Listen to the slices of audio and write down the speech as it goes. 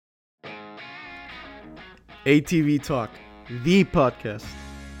ATV Talk, the podcast.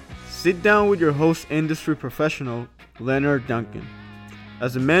 Sit down with your host, industry professional, Leonard Duncan,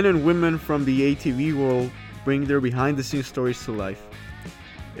 as the men and women from the ATV world bring their behind-the-scenes stories to life.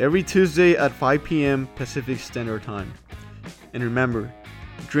 Every Tuesday at 5 p.m. Pacific Standard Time. And remember,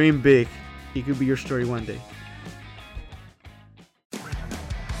 dream big. It could be your story one day.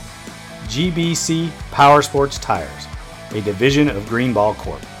 GBC Power Sports Tires, a division of Greenball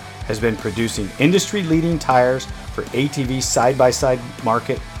Corp, has been producing industry-leading tires for ATV side-by-side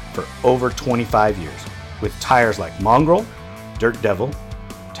market for over 25 years, with tires like Mongrel, Dirt Devil,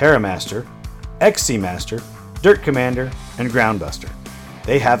 TerraMaster, XC Master, Dirt Commander, and Groundbuster.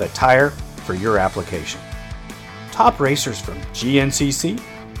 They have a tire for your application. Top racers from GNCC,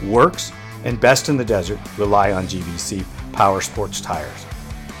 Works, and Best in the Desert rely on GBC Power Sports tires.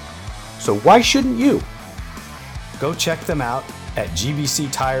 So why shouldn't you? Go check them out at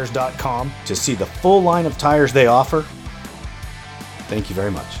gbctires.com to see the full line of tires they offer. Thank you very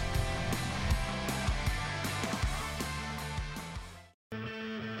much.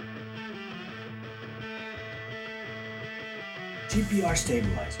 GPR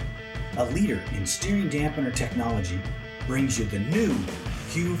Stabilizer, a leader in steering dampener technology, brings you the new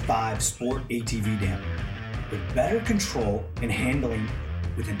Q5 Sport ATV dampener with better control and handling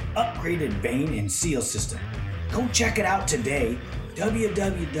with an upgraded vane and seal system. Go check it out today,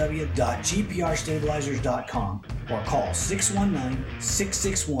 www.gprstabilizers.com, or call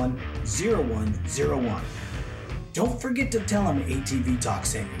 619-661-0101. Don't forget to tell them ATV Talk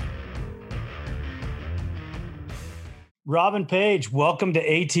sent you. Robin Page, welcome to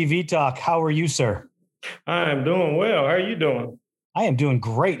ATV Talk. How are you, sir? I'm doing well. How are you doing? I am doing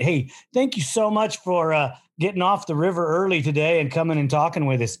great. Hey, thank you so much for getting off the river early today and coming and talking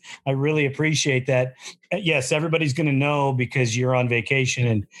with us. I really appreciate that. Yes, everybody's going to know because you're on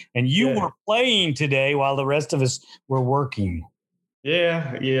vacation and you were playing today while the rest of us were working.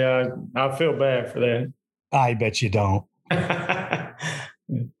 Yeah. I feel bad for that. I bet you don't. I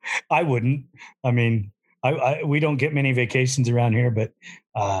wouldn't. I mean, we don't get many vacations around here, but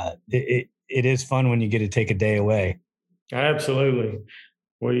it is fun when you get to take a day away. Absolutely.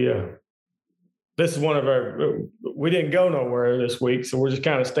 This is one of we didn't go nowhere this week, so we're just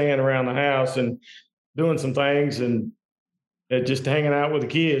kind of staying around the house and doing some things and just hanging out with the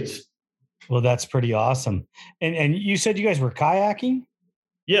kids. Well, that's pretty awesome. And you said you guys were kayaking?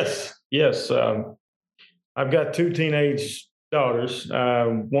 Yes. I've got two teenage daughters,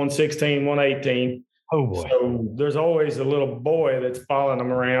 one 16, one 18. Oh boy. So there's always a little boy that's following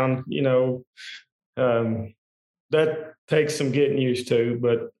them around, that takes some getting used to,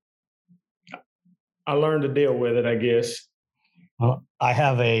 but I learned to deal with it, I guess. Well, I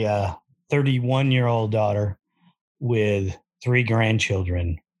have a 31-year-old daughter with 3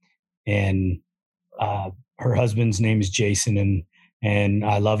 grandchildren, and her husband's name is Jason, and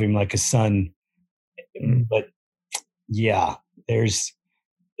I love him like a son. But yeah, there's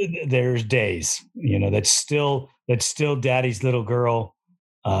days, that's still daddy's little girl.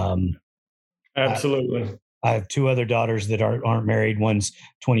 Absolutely. I have 2 other daughters that aren't married. One's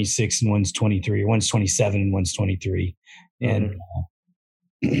 26 and one's 23. One's 27 and one's 23. And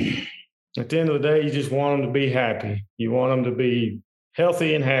at the end of the day, you just want them to be happy. You want them to be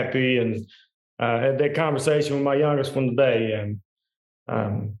healthy and happy. And I had that conversation with my youngest one today.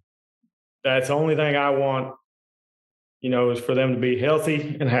 And that's the only thing I want, is for them to be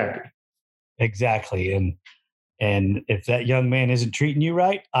healthy and happy. Exactly. And if that young man isn't treating you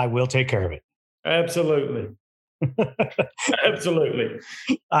right, I will take care of it. Absolutely. Absolutely.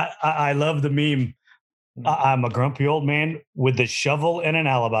 I love the meme. I'm a grumpy old man with a shovel and an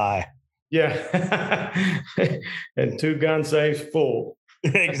alibi. Yeah. And 2 gun safes full.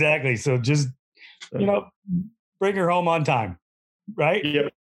 Exactly. So just, bring her home on time. Right?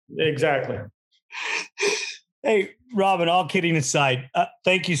 Yep. Exactly. Hey, Robin, all kidding aside,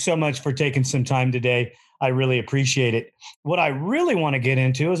 thank you so much for taking some time today. I really appreciate it. What I really want to get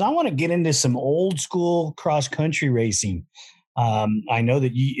into is I want to get into some old school cross country racing. I know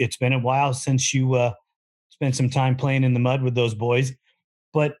that it's been a while since you spent some time playing in the mud with those boys,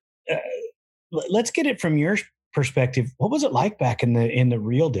 but let's get it from your perspective. What was it like back in the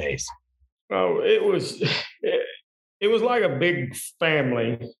real days? Oh, it was like a big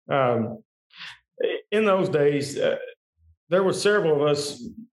family. In those days, there were several of us.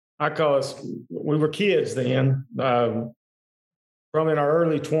 We were kids then, probably in our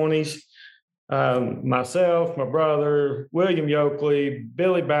early 20s. Myself, my brother, William Yoakley,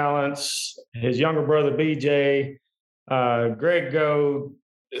 Billy Balance, his younger brother, BJ, Greg Goad,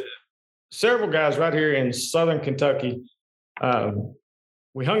 several guys right here in Southern Kentucky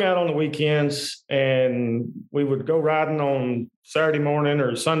we hung out on the weekends, and we would go riding on Saturday morning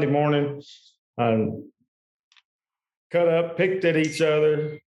or Sunday morning, cut up, picked at each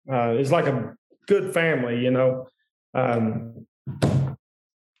other. It's like a good family,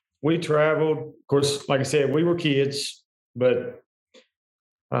 we traveled. Of course, like I said, we were kids, but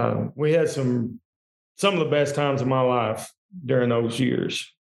we had some of the best times of my life during those years.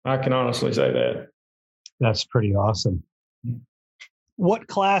 I can honestly say that. That's pretty awesome. What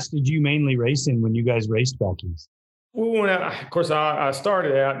class did you mainly race in when you guys raced back east? Well, of course, I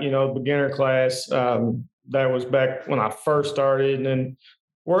started out, beginner class. That was back when I first started, and then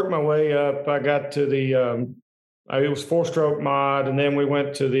worked my way up. I got to the, it was 4-stroke mod, and then we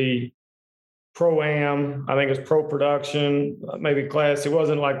went to the Pro-Am. I think it was Pro Production, maybe class. It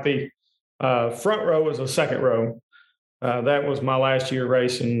wasn't like the front row, was the second row. That was my last year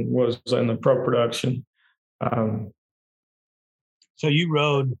racing, was in the Pro Production. So you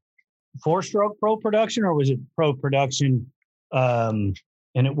rode 4-stroke Pro Production, or was it Pro Production? And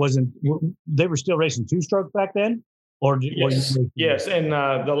it wasn't, they were still racing 2-stroke back then? Or yes. And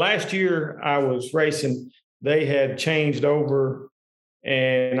the last year I was racing, they had changed over,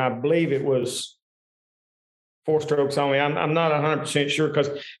 and I believe it was 4 strokes only. I'm not 100% sure, because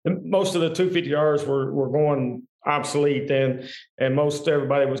most of the 250Rs were going obsolete, and most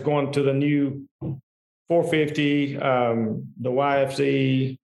everybody was going to the new 450, the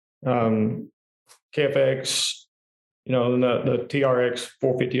YFZ, KFX, the TRX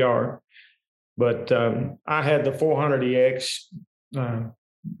 450R. But I had the 400EX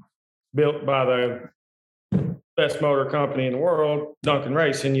built by the best motor company in the world, Duncan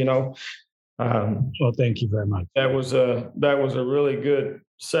Racing. Well, thank you very much. That was a really good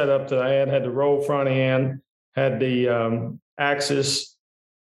setup that I had the roll front end, had the Axis.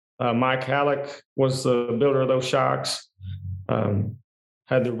 Mike Halleck was the builder of those shocks.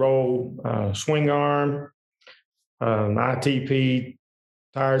 Had the roll swing arm, ITP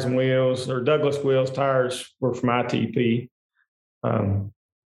tires and wheels, or Douglas wheels. Tires were from ITP.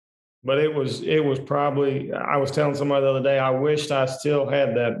 But it was probably, I was telling somebody the other day, I wished I still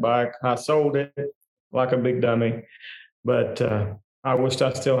had that bike. I sold it like a big dummy, but I wished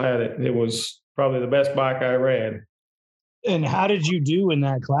I still had it. It was probably the best bike I ever had. And how did you do in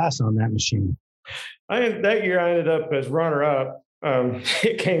that class on that machine? That year I ended up as runner-up.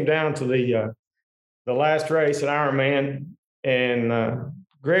 It came down to the last race at Ironman, and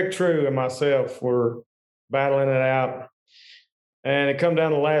Greg True and myself were battling it out. And it come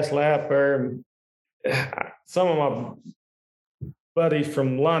down the last lap there, and some of my buddies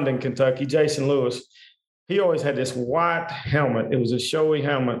from London, Kentucky, Jason Lewis, he always had this white helmet. It was a showy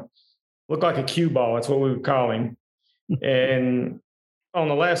helmet, looked like a cue ball. That's what we would call him. And on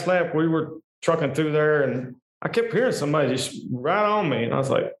the last lap, we were trucking through there, and I kept hearing somebody just right on me. And I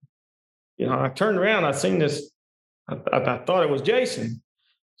was like, I turned around, I seen this. I thought it was Jason.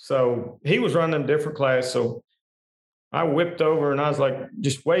 So he was running a different class. So I whipped over, and I was like,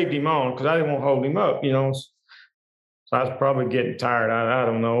 just waved him on, because I didn't want to hold him up, So I was probably getting tired. I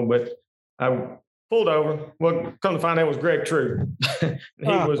don't know, but I pulled over. Well, come to find out, it was Greg True.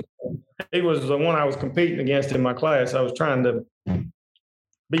 He was the one I was competing against in my class. I was trying to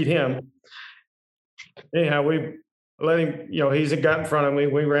beat him. Anyhow, we let him, he's got in front of me.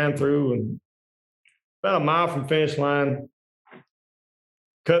 We ran through, and about a mile from finish line,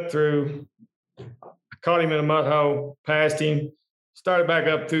 cut through, caught him in a mud hole, passed him, started back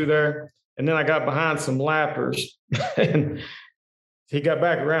up through there, and then I got behind some lappers, and he got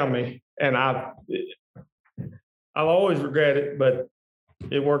back around me, and I'll always regret it, but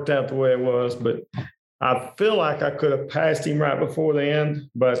it worked out the way it was. But I feel like I could have passed him right before the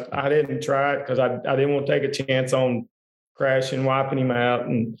end, but I didn't try it, because I didn't want to take a chance on crashing, wiping him out.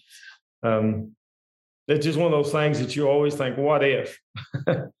 And it's just one of those things that you always think, what if?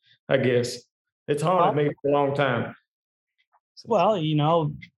 I guess. It's haunted me for a long time. Well,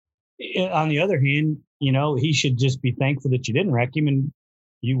 on the other hand, he should just be thankful that you didn't wreck him and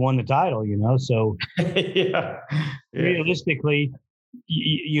you won the title, So yeah. Realistically,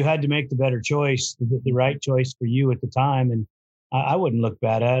 you had to make the better choice, the right choice for you at the time. And I wouldn't look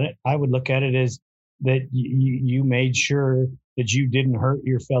bad at it. I would look at it as that you made sure that you didn't hurt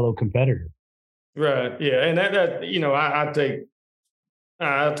your fellow competitor. Right. Yeah. And that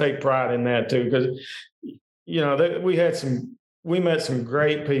I take pride in that too, because, we met some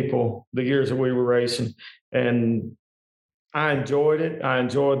great people the years that we were racing, and I enjoyed it. I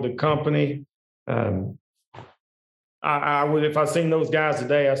enjoyed the company. I would, if I seen those guys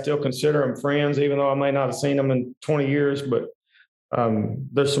today, I still consider them friends, even though I may not have seen them in 20 years, but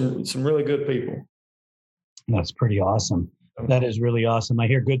there's some really good people. That's pretty awesome. That is really awesome. I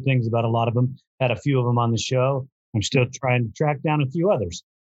hear good things about a lot of them. Had a few of them on the show. I'm still trying to track down a few others.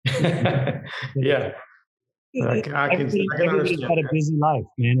 Yeah. I can Everybody's understand. got a busy life,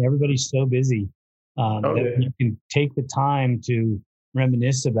 man. Everybody's so busy that you can take the time to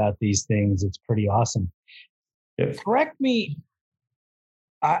reminisce about these things. It's pretty awesome. Yes. Correct me.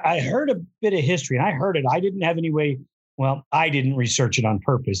 I heard a bit of history, and I heard it. I didn't have any way. Well, I didn't research it on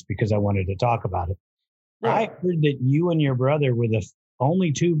purpose because I wanted to talk about it. Right. I heard that you and your brother were the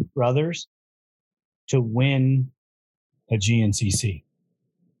only two brothers to win a GNCC.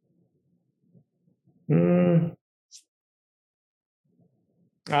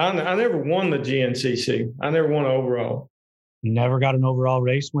 I never won the GNCC. I never won an overall. You never got an overall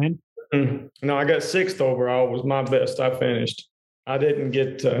race win? No, I got 6th overall was my best. I finished. I didn't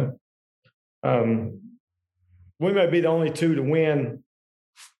get we may be the only two to win.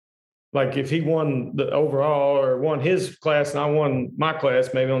 Like if he won the overall or won his class and I won my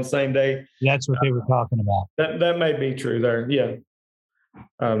class maybe on the same day. That's what they were talking about. That may be true there. Yeah.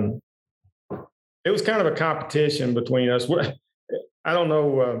 It was kind of a competition between us. I don't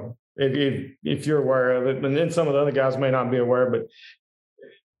know if you're aware of it, and then some of the other guys may not be aware, but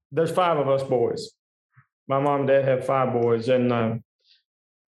there's 5 of us boys. My mom and dad have 5 boys, and my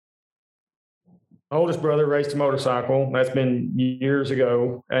oldest brother raced a motorcycle. That's been years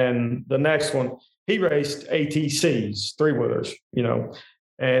ago. And the next one, he raced ATCs, 3-wheelers,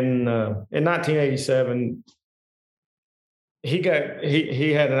 And in 1987, he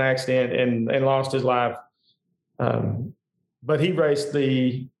had an accident and lost his life. But he raced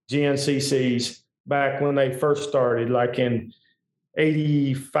the GNCCs back when they first started, like in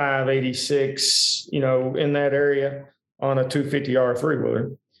 85, 86, in that area on a 250R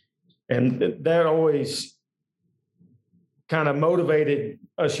 3-wheeler. And that always kind of motivated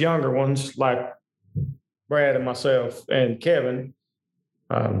us younger ones like Brad and myself and Kevin.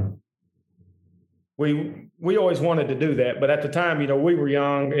 We always wanted to do that. But at the time, we were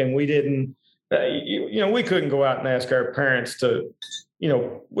young and we didn't, we couldn't go out and ask our parents to,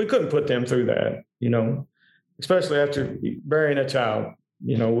 we couldn't put them through that, especially after burying a child.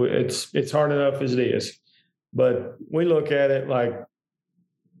 It's hard enough as it is. But we look at it like,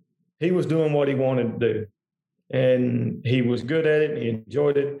 he was doing what he wanted to do, and he was good at it. And he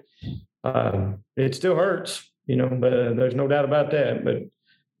enjoyed it. It still hurts, but there's no doubt about that.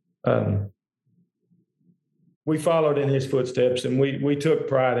 But we followed in his footsteps, and we took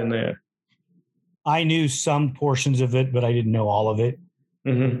pride in that. I knew some portions of it, but I didn't know all of it.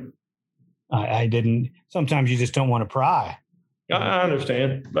 Mm-hmm. I didn't. Sometimes you just don't want to pry. I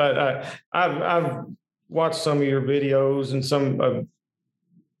understand, but I've watched some of your videos and some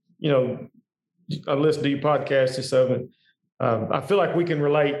I listen to your podcast and stuff, and I feel like we can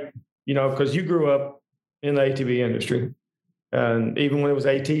relate, because you grew up in the ATV industry, and even when it was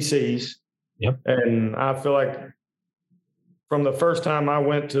ATCs. Yep. And I feel like from the first time I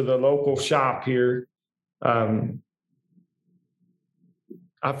went to the local shop here, I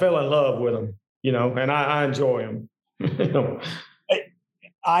fell in love with them, and I enjoy them.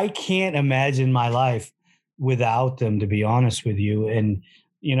 I can't imagine my life without them, to be honest with you. And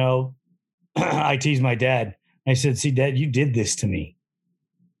I teased my dad. I said, "See, Dad, you did this to me."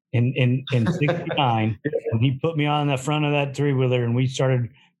 In 69, and he put me on the front of that 3-wheeler, and we started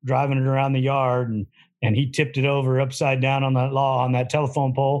driving it around the yard, and he tipped it over upside down on that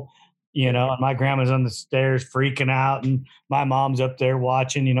telephone pole, and my grandma's on the stairs freaking out, and my mom's up there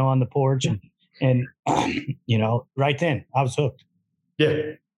watching, on the porch, and right then I was hooked.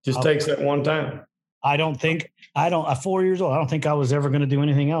 Yeah, just takes that one time. At 4 years old, I don't think I was ever going to do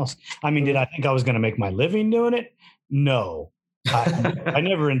anything else. I mean, did I think I was going to make my living doing it? No, I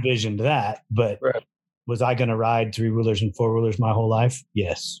never envisioned that. But right. Was I going to ride 3-wheelers and 4-wheelers my whole life?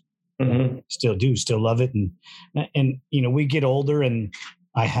 Yes, still do, still love it. And we get older, and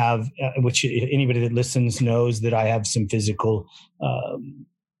I have, which anybody that listens knows that I have some physical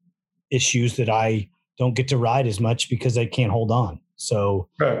issues that I don't get to ride as much because I can't hold on. So.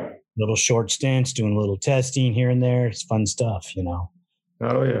 Right. Little short stints, doing a little testing here and there. It's fun stuff,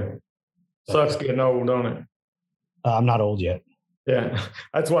 Oh, yeah. Sucks getting old, don't it? I'm not old yet. Yeah,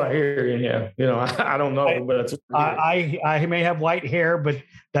 that's what I hear. Yeah. I don't know, but it's. I may have white hair, but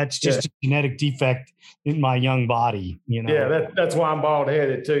that's just a genetic defect in my young body, Yeah, that's why I'm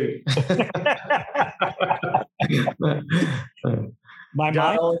bald-headed, too. My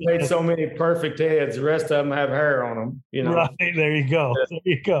God only made so many perfect heads. The rest of them have hair on them, Right, there you go. There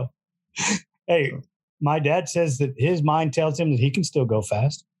you go. Hey, my dad says that his mind tells him that he can still go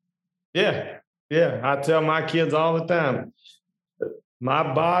fast. Yeah. I tell my kids all the time,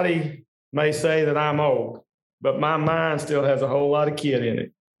 my body may say that I'm old, but my mind still has a whole lot of kid in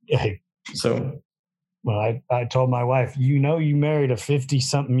it. So, well, I told my wife, you married a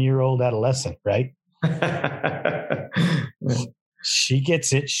 50-something-year-old adolescent, right? She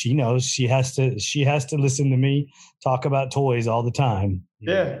gets it. She knows she has to listen to me talk about toys all the time.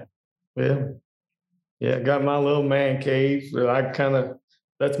 Yeah. Got my little man cave.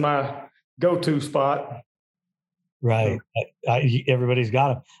 That's my go-to spot. Right. Everybody's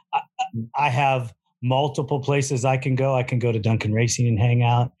got them. I have multiple places I can go. I can go to Duncan Racing and hang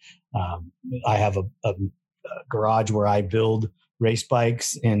out. I have a garage where I build race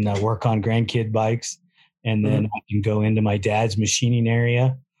bikes and work on grandkid bikes. And then I can go into my dad's machining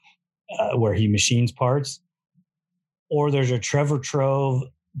area where he machines parts. Or there's a treasure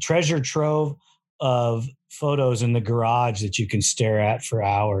trove of photos in the garage that you can stare at for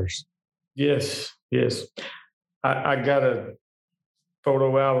hours. Yes. I got a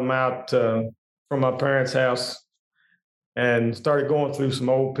photo album out from my parents' house and started going through some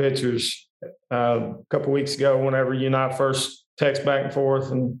old pictures a couple weeks ago whenever you and I first text back and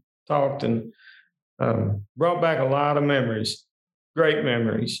forth and talked, and brought back a lot of memories, great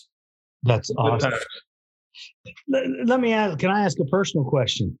memories. That's awesome. Let me ask, can I ask a personal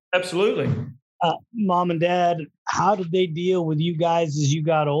question? Absolutely. Mom and Dad, how did they deal with you guys as you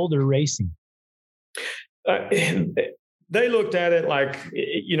got older racing? They looked at it like,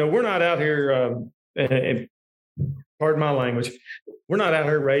 we're not out here, pardon my language, we're not out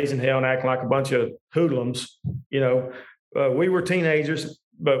here raising hell and acting like a bunch of hoodlums. We were teenagers,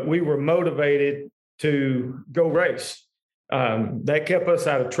 but we were motivated to go race. That kept us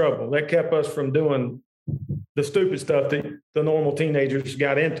out of trouble. That kept us from doing the stupid stuff that the normal teenagers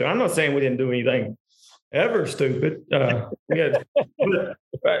got into. I'm not saying we didn't do anything ever stupid.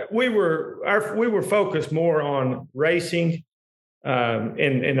 We were focused more on racing.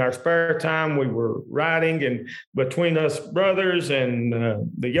 In our spare time, we were riding, and between us brothers and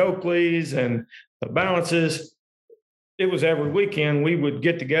the Yoakleys and the Balances, it was every weekend we would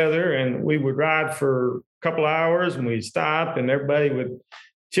get together and we would ride for a couple hours, and we'd stop and everybody would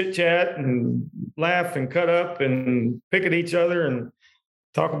chit chat and laugh and cut up and pick at each other and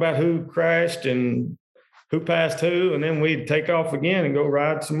talk about who crashed and who passed who. And then we'd take off again and go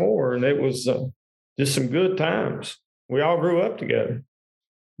ride some more. And it was just some good times. We all grew up together.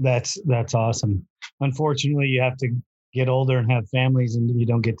 That's awesome. Unfortunately, you have to get older and have families, and you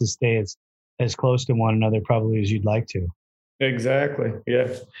don't get to stay as close to one another probably as you'd like to. Exactly.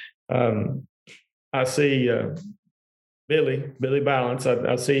 Yeah. I see Billy Balance.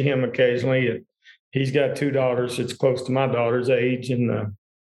 I see him occasionally. He's got two daughters. It's close to my daughter's age, and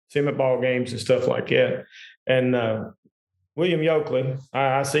see him at ball games and stuff like that. And William Yoakley,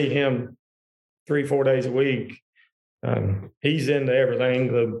 I see him 3-4 days a week. He's into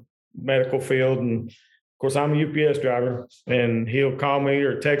everything, the medical field. And of course, I'm a UPS driver, and he'll call me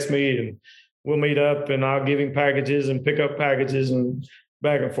or text me, and we'll meet up, and I'll give him packages and pick up packages and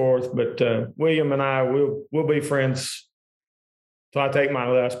back and forth. But William and I we'll be friends till I take my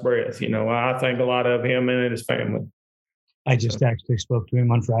last breath. I think a lot of him and his family. I just actually spoke to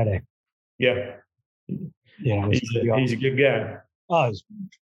him on Friday. Yeah. He's a good guy. Oh,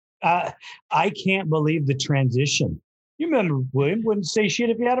 I can't believe the transition. You remember William wouldn't say shit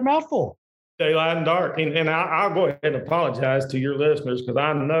if he had a mouthful. Daylight and dark. And I'll go ahead and apologize to your listeners, because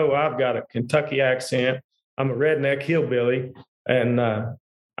I know I've got a Kentucky accent. I'm a redneck hillbilly, and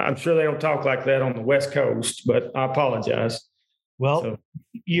I'm sure they don't talk like that on the West Coast, but I apologize. Well,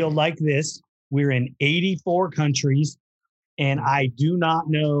 You'll like this. We're in 84 countries, and I do not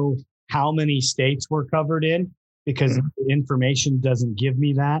know how many states we're covered in, because the information doesn't give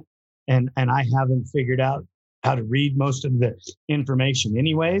me that. And I haven't figured out how to read most of the information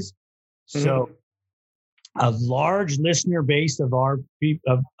anyways. So a large listener base of our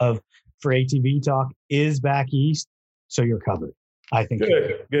for ATV Talk is back east. So you're covered. I think.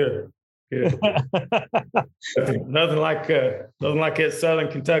 Good. Nothing like that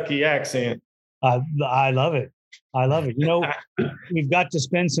Southern Kentucky accent. I love it. We've got to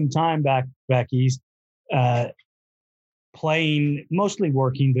spend some time back east, playing, mostly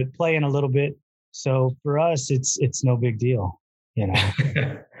working, but playing a little bit. So for us, it's no big deal,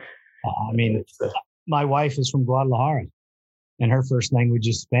 my wife is from Guadalajara, and her first language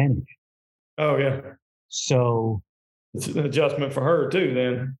is Spanish. Oh yeah. So it's an adjustment for her too,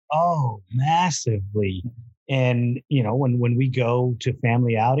 then. Oh, massively. And when we go to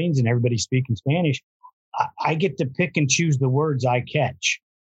family outings and everybody's speaking Spanish, I get to pick and choose the words I catch.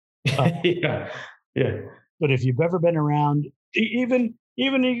 Yeah. But if you've ever been around, even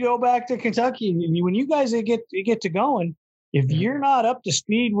you go back to Kentucky, when you guys get to going, if you're not up to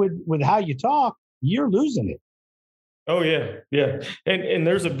speed with how you talk, you're losing it. Oh yeah, yeah, and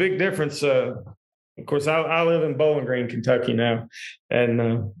there's a big difference. Of course, I live in Bowling Green, Kentucky now,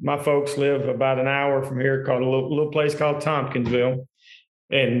 and my folks live about an hour from here, called a little place called Tompkinsville,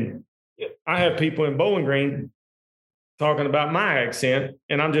 and I have people in Bowling Green talking about my accent,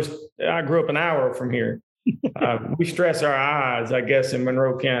 and I grew up an hour from here. We stress our eyes, I guess, in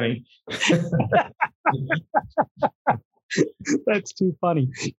Monroe County. That's too funny.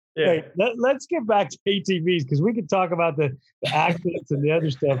 Yeah. Hey, let's get back to ATVs, because we could talk about the accidents and the other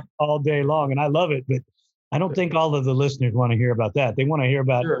stuff all day long, and I love it, but I don't think all of the listeners want to hear about that. They want to hear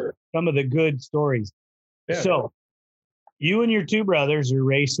about some of the good stories. Yeah. So you and your two brothers are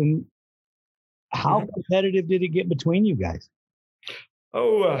racing. How competitive did it get between you guys?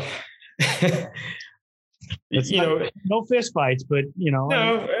 Oh, no fist fights, but No,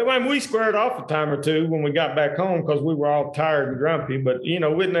 I mean, we squared off a time or two when we got back home because we were all tired and grumpy. But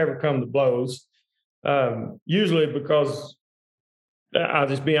we'd never come to blows. Usually because I'll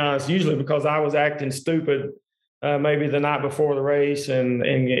just be honest. Usually because I was acting stupid, maybe the night before the race, and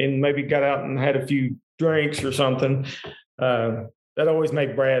maybe got out and had a few drinks or something. That always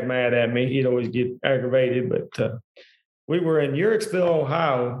made Brad mad at me. He'd always get aggravated. But we were in Uhrichsville,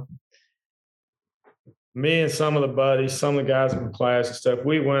 Ohio. Me and some of the buddies, some of the guys in my class and stuff,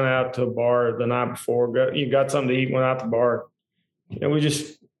 we went out to a bar the night before. Got something to eat, went out to the bar. We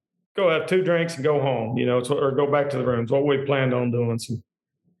just go have two drinks and go home, or go back to the rooms. What we planned on doing. So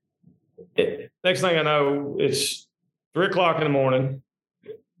next thing I know, it's 3:00 in the morning.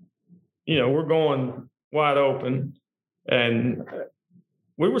 We're going wide open, and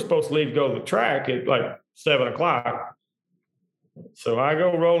we were supposed to leave to go to the track at like 7:00. So I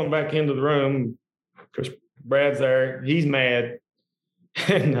go rolling back into the room. Because Brad's there, he's mad,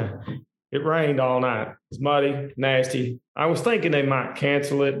 and it rained all night. It's muddy, nasty. I was thinking they might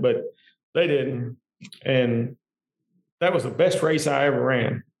cancel it, but they didn't. And that was the best race I ever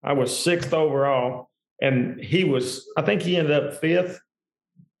ran. I was 6th overall, and I think he ended up 5th,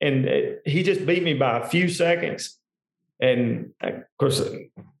 and he just beat me by a few seconds. And of course,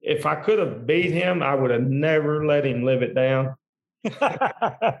 if I could have beat him, I would have never let him live it down.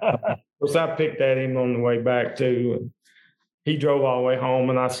 Of course, I picked at him on the way back too. And he drove all the way home,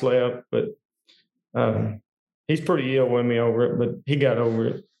 and I slept. But he's pretty ill with me over it, but he got over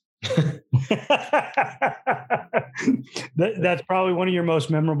it. That's probably one of your most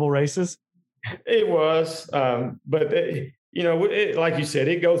memorable races. It was, but like you said,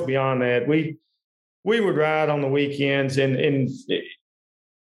 it goes beyond that. We would ride on the weekends, and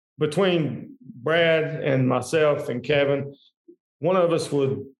between Brad and myself and Kevin, one of us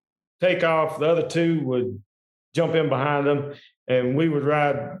would take off, the other two would jump in behind them, and we would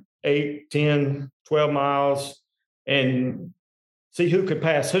ride 8, 10, 12 miles and see who could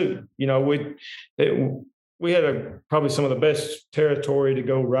pass who. We had probably some of the best territory to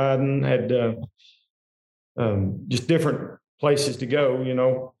go riding, had just different places to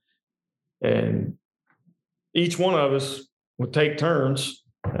go, and each one of us would take turns,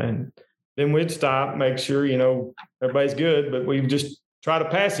 and then we'd stop, make sure, everybody's good, but we just try to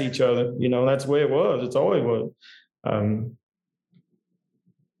pass each other. That's the way it was. It's always was.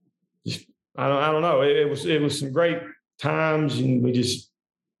 I don't know. It was some great times, and we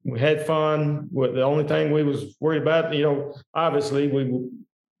had fun. The only thing we was worried about, obviously we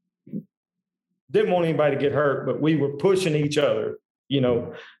didn't want anybody to get hurt, but we were pushing each other,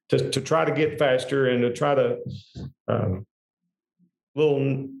 to try to get faster and to try to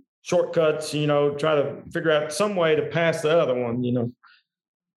little shortcuts, try to figure out some way to pass the other one,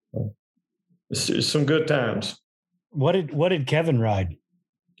 It's some good times. What did Kevin ride?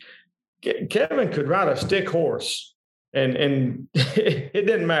 Kevin could ride a stick horse, and it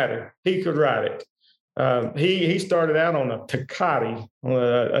didn't matter. He could ride it. He started out on a Tecate, on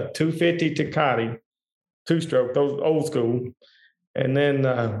a 250 Tecate, 2-stroke, those old school. And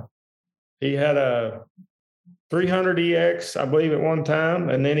then he had a 300 EX, I believe, at one time.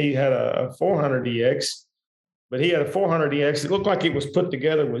 And then he had a 400 EX. But he had a 400 EX. It looked like it was put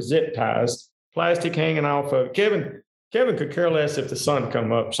together with zip ties, plastic hanging off of it. Kevin could care less if the sun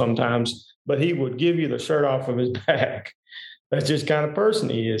come up sometimes, but he would give you the shirt off of his back. That's just kind of person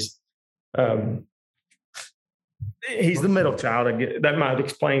he is. He's the middle child. That might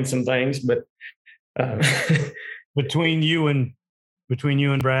explain some things, but between you and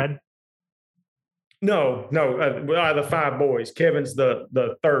Brad. No, the 5 boys. Kevin's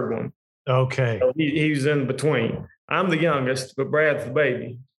the third one. Okay. So he's in between. I'm the youngest, but Brad's the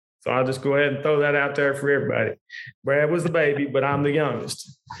baby. So I'll just go ahead and throw that out there for everybody. Brad was the baby, but I'm the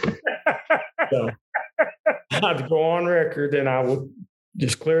youngest. So I have to go on record, and I will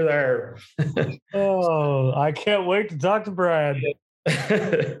just clear the air. Oh, I can't wait to talk to Brad.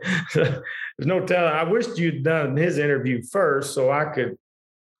 There's no telling. I wished you'd done his interview first so I could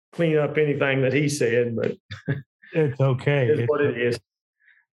clean up anything that he said, but it's okay. It's what it is.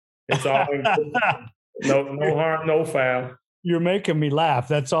 It's all no harm, no foul. You're making me laugh.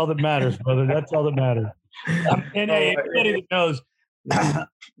 That's all that matters, brother. That's all that matters. And hey, anybody that knows,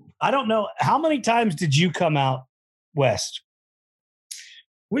 I don't know, how many times did you come out west?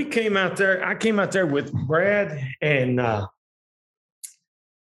 We came out there. I came out there with Brad and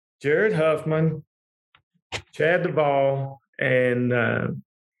Jared Huffman, Chad Duvall, and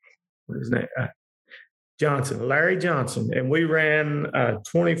what is his name? Larry Johnson. And we ran a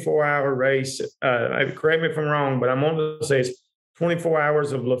 24-hour race. Correct me if I'm wrong, but I'm going to say it's 24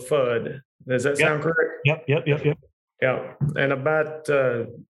 hours of LaFud. Does that sound correct? Yep. Yeah. And about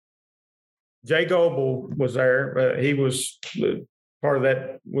Jay Goebel was there. He was part of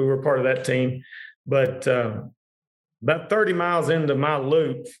that. We were part of that team. But about 30 miles into my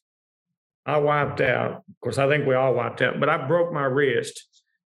loop, I wiped out. Of course, I think we all wiped out. But I broke my wrist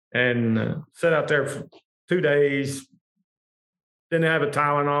and sat out there for 2 days. Didn't have a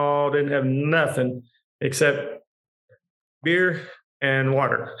Tylenol. Didn't have nothing except beer and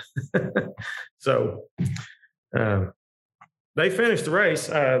water. So they finished the race.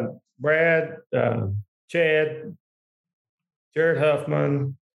 Brad, Chad, Jared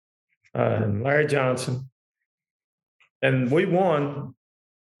Huffman, and Larry Johnson. And we won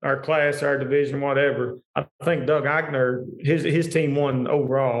our class, our division, whatever. I think Doug Eichner, his team won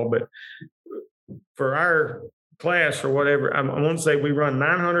overall, but for our class or whatever, I want to say we run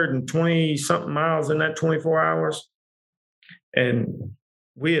 920 something miles in that 24 hours. And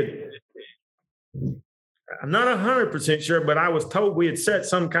I'm not 100% sure, but I was told we had set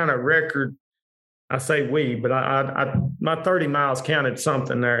some kind of record. I say we, but I my 30 miles counted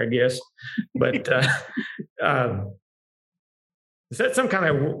something there, I guess. But set some kind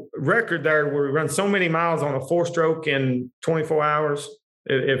of record there where we run so many miles on a 4-stroke in 24 hours.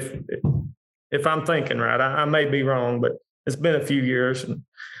 If I'm thinking right, I may be wrong, but it's been a few years and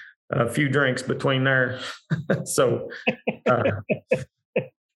a few drinks between there. So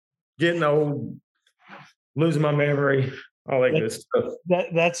getting old, losing my memory, all that good stuff.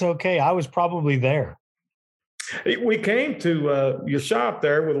 That's okay. I was probably there. We came to your shop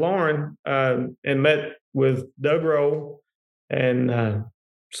there with Lauren and met with Doug Rowe and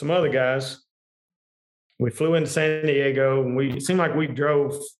some other guys. We flew into San Diego, and it seemed like we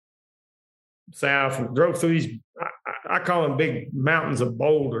drove south and drove through these, I call them big mountains of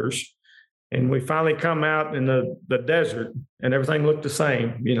boulders. And we finally come out in the desert, and everything looked the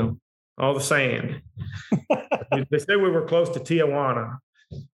same, all the sand. They said we were close to Tijuana.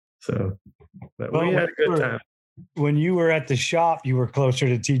 So but we had a good time. When you were at the shop, you were closer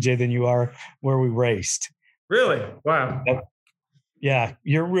to TJ than you are where we raced. Really? Wow. Yeah,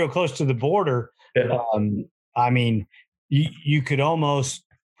 you're real close to the border. Yeah. I mean, you could almost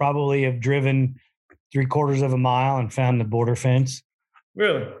probably have driven 3/4 of a mile and found the border fence.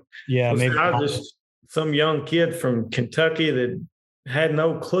 Really? Yeah. Maybe I was just some young kid from Kentucky that had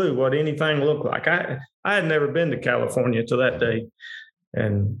no clue what anything looked like. I had never been to California till that day.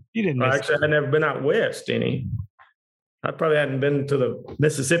 And you didn't actually, I had never been out west any. I probably hadn't been to the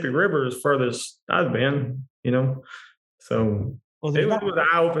Mississippi River as far as I've been, So it was an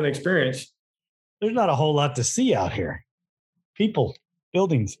eye-opening experience. There's not a whole lot to see out here. People,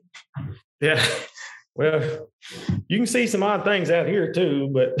 buildings. Yeah. Well, you can see some odd things out here too,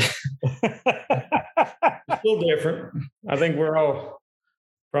 but it's still different. I think we're all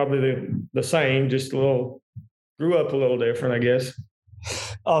probably the same, just grew up a little different, I guess.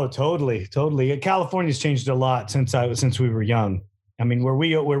 Oh, totally. California's changed a lot since we were young. I mean, where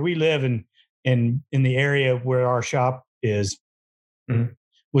we live in the area where our shop is, mm-hmm.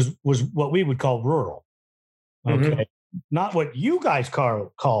 was what we would call rural. Okay. Mm-hmm. Not what you guys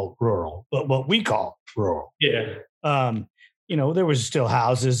call rural, but what we call rural. Yeah. There was still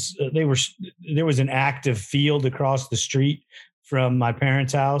houses. There was an active field across the street from my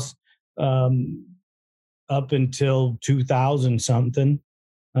parents' house up until 2000 something,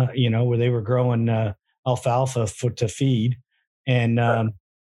 where they were growing alfalfa to feed. And,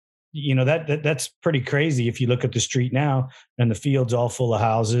 that's pretty crazy if you look at the street now and the field's all full of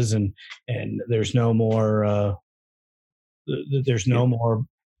houses and there's no more more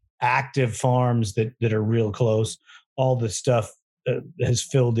active farms that are real close. All the stuff has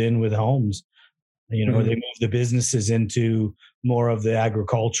filled in with homes, mm-hmm. They moved the businesses into more of the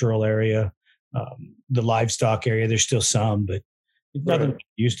agricultural area, the livestock area. There's still some, but it's nothing like it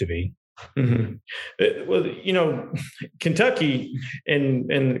used to be. Well, Kentucky,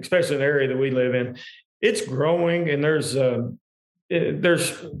 and especially in the area that we live in, it's growing, and there's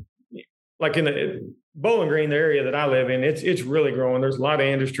like in the Bowling Green, the area that I live in, it's really growing. There's a lot of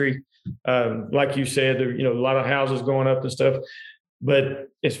industry, like you said, a lot of houses going up and stuff. But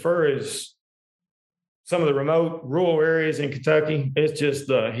as far as some of the remote rural areas in Kentucky, it's just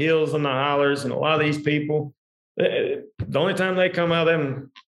the hills and the hollers, and a lot of these people, the only time they come out of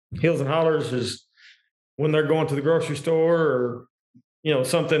them hills and hollers is when they're going to the grocery store, or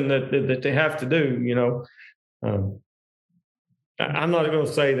something that they have to do. I'm not going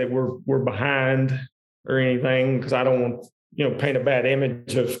to say that we're behind or anything, because I don't want paint a bad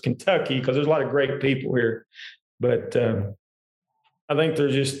image of Kentucky, because there's a lot of great people here, but I think they're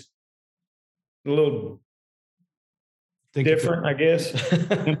just a little different, I guess.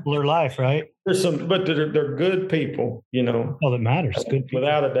 Simpler life, right? There's but they're good people, All that matters, good people.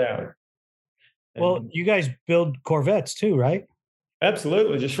 Without a doubt. Well, you guys build Corvettes too, right?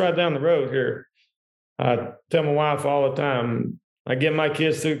 Absolutely. Just right down the road here. I tell my wife all the time, I get my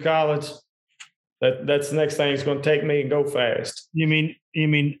kids through college, that's the next thing it's going to take me, and go fast. You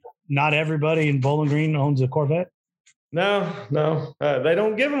mean not everybody in Bowling Green owns a Corvette? No. They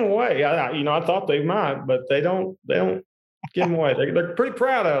don't give them away. I thought they might, but they don't give them away. They're pretty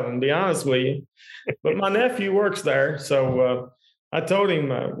proud of them, to be honest with you. But my nephew works there, so I told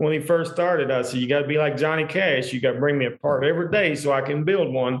him when he first started, I said, you got to be like Johnny Cash. You got to bring me a part every day so I can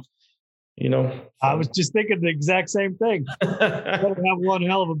build one. I was just thinking the exact same thing. Better have one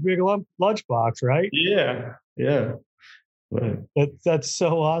hell of a big lunchbox, right? Yeah. That's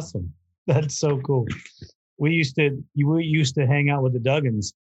so awesome. That's so cool. We used to hang out with the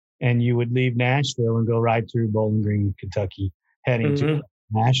Duggins, and you would leave Nashville and go right through Bowling Green, Kentucky, heading to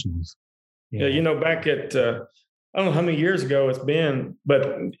Nationals. Yeah, back at I don't know how many years ago it's been, but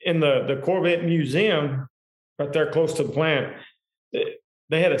in the Corvette Museum, right there close to the plant,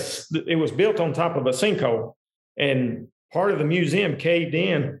 it was built on top of a sinkhole, and part of the museum caved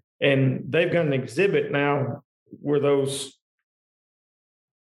in, and they've got an exhibit now where those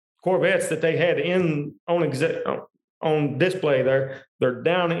Corvettes that they had on display there, they're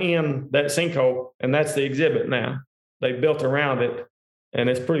down in that sinkhole, and that's the exhibit now. They built around it, and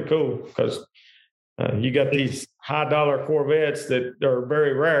it's pretty cool, because you got these high dollar Corvettes that are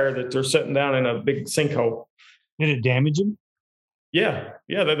very rare, that they're sitting down in a big sinkhole. Did it damage them? Yeah,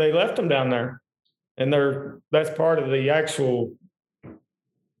 they left them down there, and that's part of the actual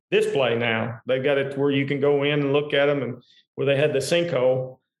display now. They've got it where you can go in and look at them, and where they had the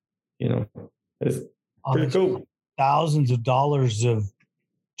sinkhole, it's pretty cool. Thousands of dollars of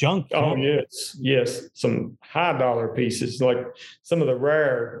junk. Oh, yes, some high dollar pieces, like some of the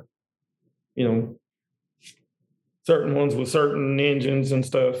rare, certain ones with certain engines and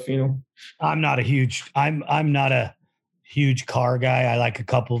stuff. I'm not a huge car guy. I like a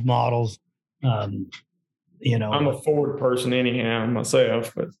couple of models. I'm a Ford person anyhow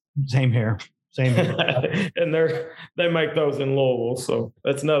myself, but same here. And they make those in Louisville, so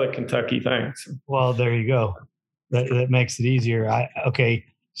that's another Kentucky thing. So. Well, there you go. That makes it easier.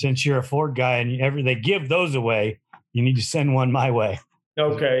 Since you're a Ford guy and they give those away, you need to send one my way.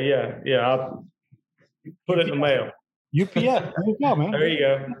 Okay, yeah. I'll put it in the mail. UPS. There you go, man. There you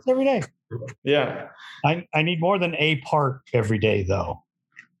go. That's every day. Yeah. I need more than a part every day, though.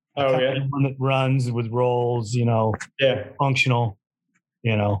 Oh, yeah. One that runs with rolls, functional,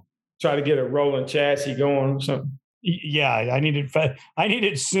 Try to get a rolling chassis going or something. Yeah, I need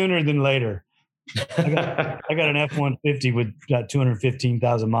it sooner than later. I got an F-150 with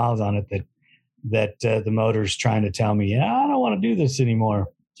 215,000 miles on it that the motor's trying to tell me, I don't want to do this anymore.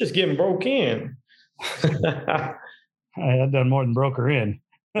 Just getting broke in. I've done more than broke her in.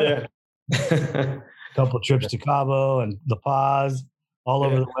 Yeah. A couple of trips to Cabo and La Paz, all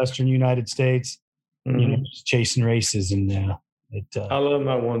over the Western United States, just chasing races. And I love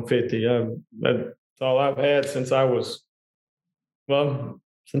my 150. That's all I've had since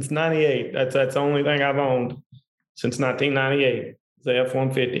since 98. That's the only thing I've owned since 1998. The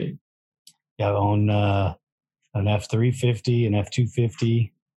F-150. Yeah, I own an F-350, an F-250,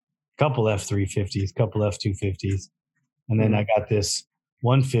 a couple F-350s, a couple F-250s. And then I got this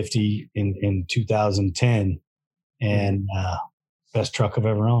 150 in 2010, and best truck I've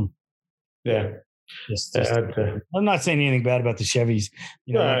ever owned. Yeah. I'm not saying anything bad about the Chevys.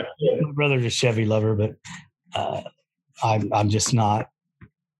 My brother's a Chevy lover, but I'm just not.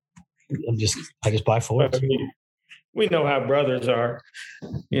 I just buy Fords. We know how brothers are,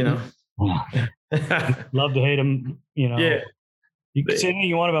 Love to hate them, Yeah. You can say anything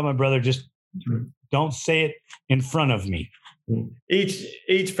you want about my brother. Just don't say it in front of me.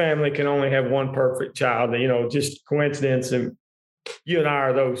 Each family can only have one perfect child, just coincidence. And you and I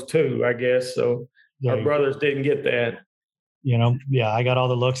are those two, I guess. So Yeah, our brothers didn't get that. I got all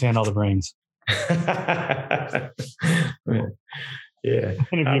the looks and all the brains. Yeah.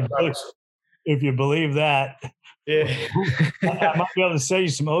 And if you believe that, yeah, I might be able to sell you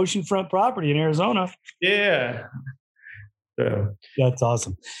some oceanfront property in Arizona. Yeah. So that's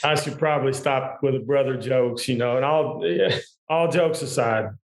awesome. I should probably stop with the brother jokes, and all jokes aside,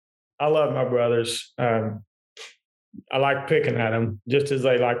 I love my brothers. I like picking at them just as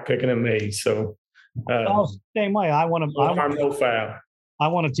they like picking at me. So, same way. I want no foul. I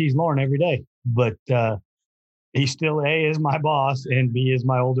want to tease Lauren every day, but he still A is my boss and B is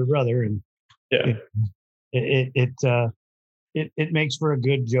my older brother, and yeah, it makes for a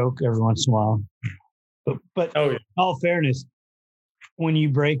good joke every once in a while. But in all fairness, when you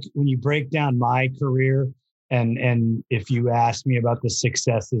break down my career and if you ask me about the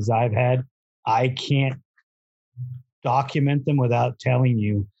successes I've had, I can't document them without telling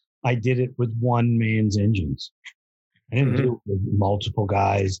you I did it with one man's engines. I didn't do it with multiple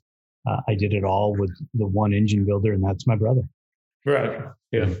guys. I did it all with the one engine builder, and that's my brother. Right.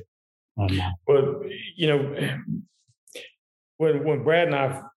 Yeah. Well, when Brad and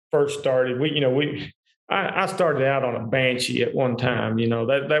I first started, I started out on a Banshee at one time.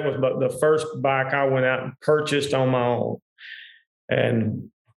 That was the first bike I went out and purchased on my own. And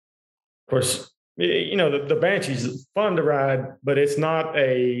of course, the Banshee's fun to ride, but it's not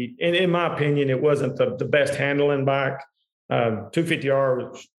in my opinion, it wasn't the best handling bike.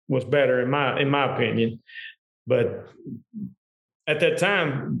 250R was better in my opinion. But at that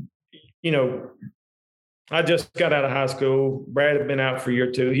time, I just got out of high school. Brad had been out for a year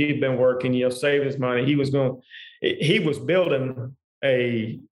or two. He'd been working, saving his money. He was building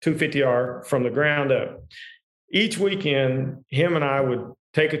a 250R from the ground up. Each weekend, him and I would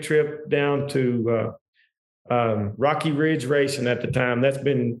take a trip down to Rocky Ridge Racing at the time. That's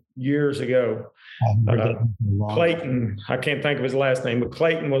been years ago. Clayton, I can't think of his last name, but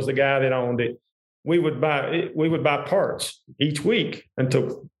Clayton was the guy that owned it. We would buy parts each week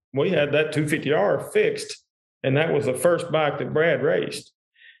until we had that 250R fixed. And that was the first bike that Brad raced.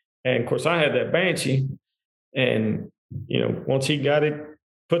 And of course, I had that Banshee. And, once he got it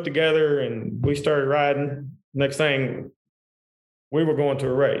put together and we started riding, next thing, we were going to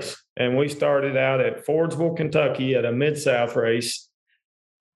a race. And we started out at Fordsville, Kentucky at a Mid-South race.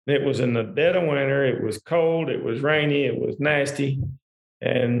 It was in the dead of winter. It was cold. It was rainy. It was nasty.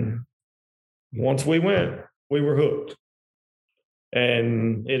 And once we went, we were hooked.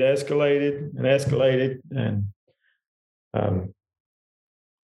 And it escalated and escalated. And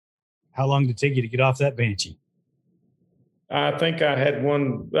how long did it take you to get off that Banshee? I think I had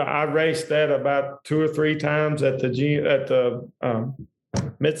one. I raced that about 2 or 3 times at the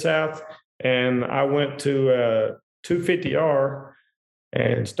Mid-South, and I went to 250R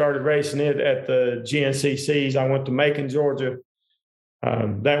and started racing it at the GNCCs. I went to Macon, Georgia.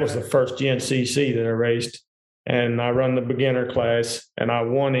 That was the first GNCC that I raced. And I run the beginner class, and I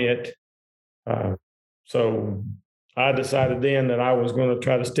won it. So I decided then that I was going to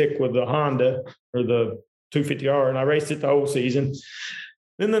try to stick with the Honda or the 250R, and I raced it the whole season.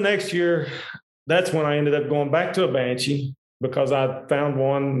 Then the next year, that's when I ended up going back to a Banshee because I found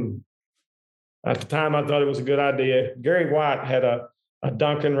one. At the time, I thought it was a good idea. Gary White had a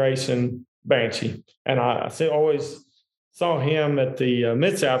Duncan Racing Banshee, and I always saw him at the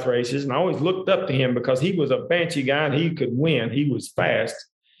Mid-South races, and I always looked up to him because he was a Banshee guy and he could win. He was fast.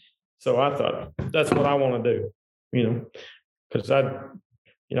 So I thought, that's what I want to do, because I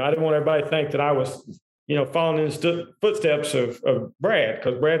didn't want everybody to think that I was, following in the footsteps of Brad,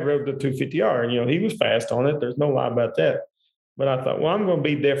 because Brad rode the 250R and, he was fast on it. There's no lie about that. But I thought, well, I'm going to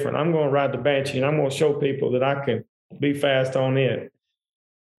be different. I'm going to ride the Banshee and I'm going to show people that I can be fast on it.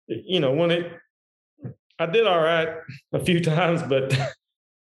 I did all right a few times, but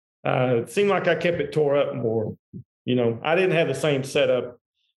it seemed like I kept it tore up more. I didn't have the same setup.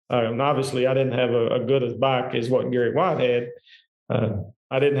 And obviously, I didn't have a good as bike as what Gary White had.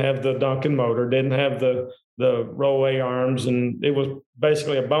 I didn't have the Duncan motor, didn't have the rollaway arms, and it was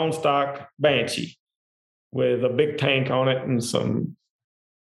basically a bone stock Banshee with a big tank on it and some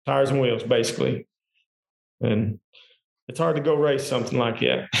tires and wheels, basically. And it's hard to go race something like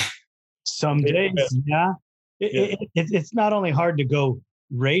that. Some days, yeah. It's not only hard to go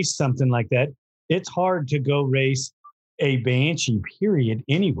race something like that, it's hard to go race a Banshee, period,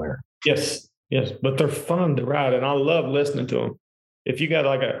 anywhere. Yes, but they're fun to ride, and I love listening to them. If you got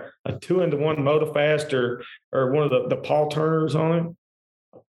like a 2-into-1 Motorfast or one of the Paul Turners on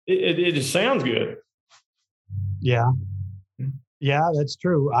it just sounds good. Yeah. Yeah, that's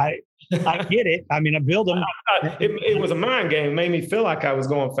true. I get it. I mean, I build them. It was a mind game. It made me feel like I was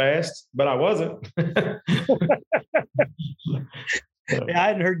going fast, but I wasn't. I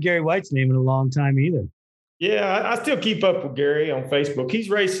hadn't heard Gary White's name in a long time either. Yeah, I still keep up with Gary on Facebook. He's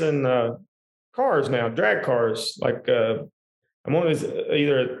racing cars now, drag cars. Like I'm on his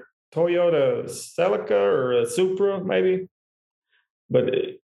either a Toyota Celica or a Supra, maybe. But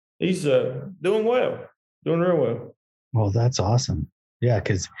he's doing well, doing real well. Well, that's awesome. Yeah,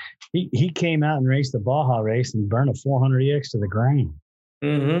 because he came out and raced the Baja race and burned a 400EX to the ground.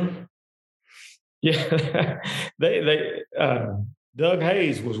 Mm-hmm. Yeah, they Doug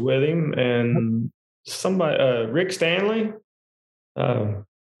Hayes was with him, and somebody Rick Stanley. A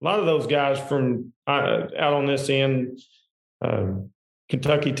lot of those guys from out on this end,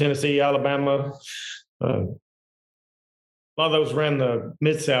 Kentucky, Tennessee, Alabama. A lot of those ran the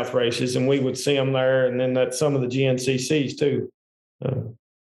Mid-South races, and we would see them there, and then that's some of the GNCCs too.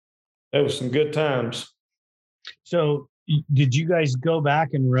 There was some good times. So did you guys go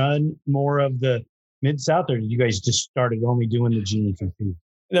back and run more of the Mid-South, or did you guys just started only doing the GNCC?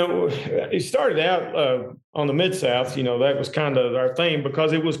 No, it started out on the Mid-South. You know, that was kind of our thing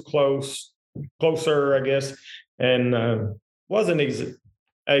because it was closer, I guess, and wasn't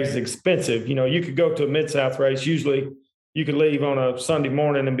as expensive. You know, you could go to a Mid-South race. Usually you could leave on a Sunday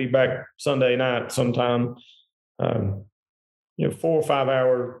morning and be back Sunday night sometime. 4 or 5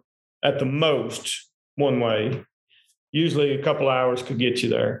 hour at the most one way. Usually a couple hours could get you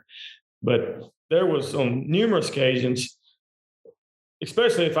there. But there was on numerous occasions,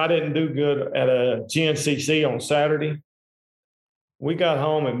 especially if I didn't do good at a GNCC on Saturday, we got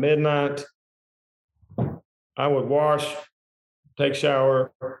home at midnight. I would wash, take a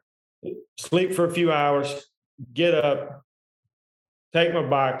shower, sleep for a few hours, get up, take my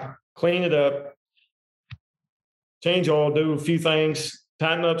bike, clean it up, change oil, do a few things,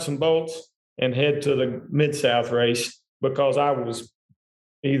 tighten up some bolts, and head to the Mid-South race because I was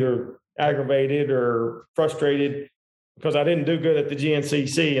either aggravated or frustrated because I didn't do good at the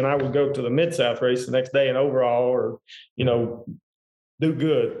GNCC, and I would go to the Mid-South race the next day in overall or, do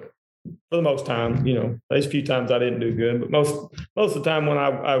good for the most time. There's a few times I didn't do good, but most of the time when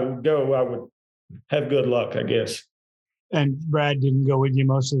I would go, I would have good luck, I guess. And Brad didn't go with you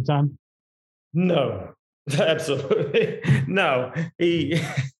most of the time? No, absolutely. No, he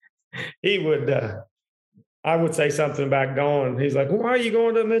would, I would say something about going. He's like, why are you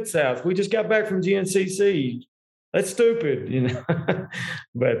going to the Mid-South? We just got back from GNCC. That's stupid,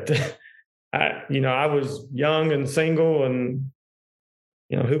 But I was young and single, and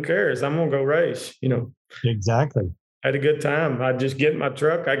who cares? I'm gonna go race. Exactly. Had a good time. I just get in my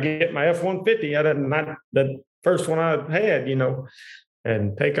truck. I get my F-150. The first one I had,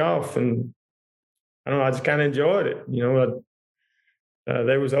 and take off. And I don't know. I just kind of enjoyed it.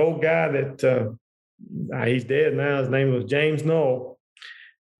 There was an old guy that he's dead now. His name was James Knoll.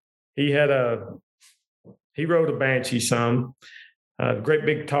 He rode a Banshee some, a great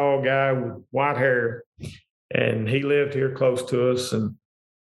big tall guy with white hair, and he lived here close to us, and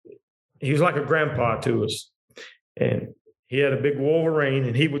he was like a grandpa to us. And he had a big Wolverine,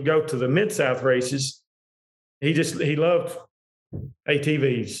 and he would go to the Mid-South races. He loved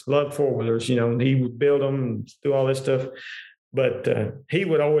ATVs, loved four-wheelers, and he would build them and do all this stuff. But he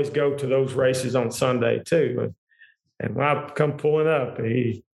would always go to those races on Sunday too. And when I come pulling up,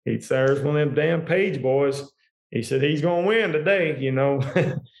 he'd say, there's one of them damn Page boys. He said, he's going to win today,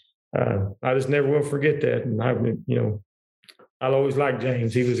 I just never will forget that. And I'll always like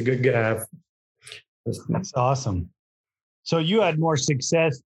James. He was a good guy. That's awesome. So you had more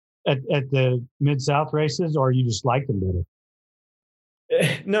success at the Mid-South races, or you just liked them better?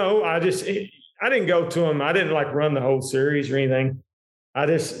 No, I didn't go to them. I didn't run the whole series or anything. I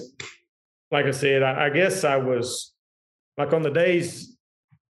just, like I said, I guess I was on the days,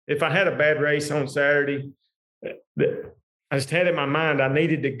 if I had a bad race on Saturday, I just had in my mind I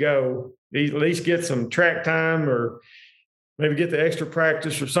needed to go at least get some track time or maybe get the extra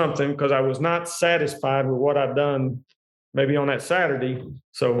practice or something, because I was not satisfied with what I'd done maybe on that Saturday.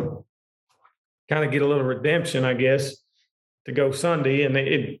 So kind of get a little redemption, I guess, to go Sunday.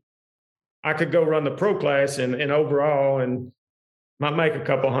 And I could go run the pro class and overall and might make a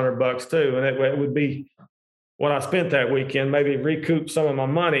couple $100 too. And it would be what I spent that weekend, maybe recoup some of my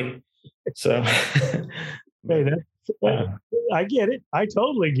money. So hey, I get it. I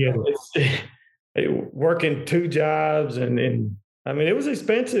totally get it. Working 2 jobs and I mean, it was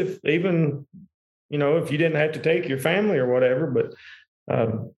expensive, even, if you didn't have to take your family or whatever. But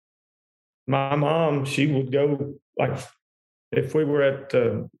my mom, she would go if we were at,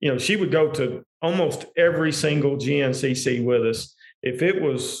 she would go to almost every single GNCC with us. If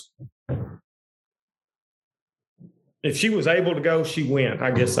she was able to go, she went,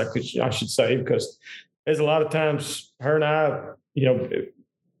 I guess I should say, because there's a lot of times her and I,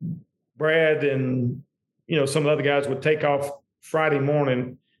 Brad and, some of the other guys would take off Friday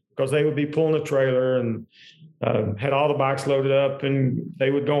morning because they would be pulling a trailer and had all the bikes loaded up, and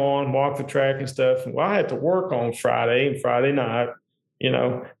they would go on, walk the track and stuff. Well, I had to work on Friday and Friday night.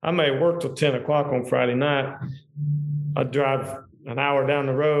 I may work till 10 o'clock on Friday night. I'd drive an hour down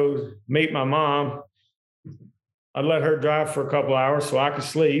the road, meet my mom. I'd let her drive for a couple hours so I could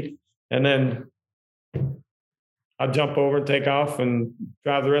sleep. And then I'd jump over and take off and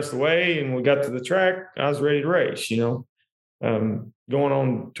drive the rest of the way. And we got to the track. I was ready to race, going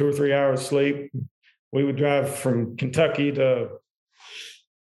on 2 or 3 hours sleep. We would drive from Kentucky to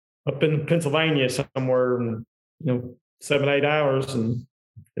up in Pennsylvania somewhere, and 7-8 hours, and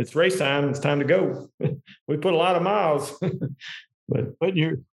it's race time. It's time to go. We put a lot of miles, but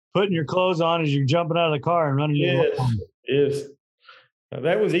putting your clothes on as you're jumping out of the car and running. Yes. Now,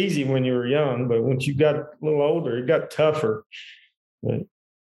 that was easy when you were young, but once you got a little older, it got tougher. But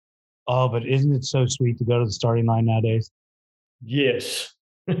isn't it so sweet to go to the starting line nowadays? Yes.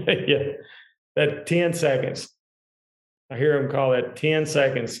 Yeah. That 10 seconds. I hear them call that 10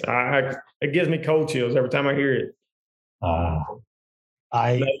 seconds. It gives me cold chills every time I hear it.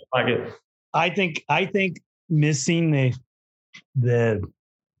 I like it. I think missing the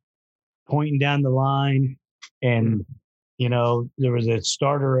pointing down the line, and there was a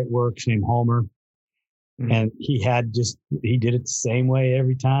starter at Works named Homer, and he did it the same way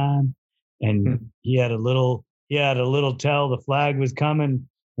every time, and he had a little tell the flag was coming.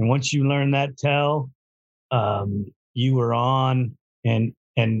 And once you learn that tell, you were on, and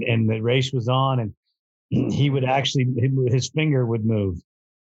the race was on, and he would his finger would move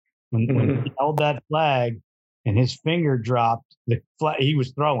when he held that flag, and his finger dropped. The flag, he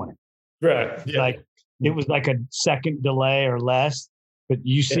was throwing it. Right, yeah. It was like a second delay or less, but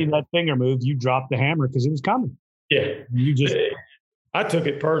you see that finger move, you dropped the hammer because it was coming. Yeah, I took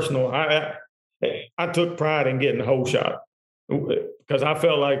it personal. I took pride in getting the whole shot, because I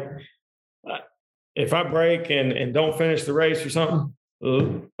felt like if I break and don't finish the race or something,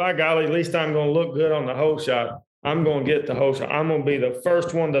 by golly, at least I'm going to look good on the whole shot. I'm going to get the whole shot. I'm going to be the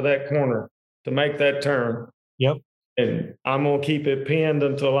first one to that corner to make that turn. Yep. And I'm going to keep it pinned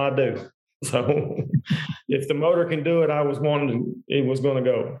until I do. So if the motor can do it, it was going to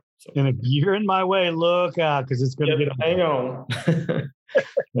go. So. And if you're in my way, look out, because it's going to get. Hang on.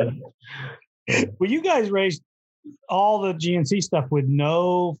 Well, you guys raced all the GNC stuff with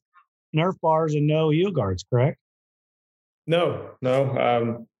no Nerf bars and no heel guards, correct? No.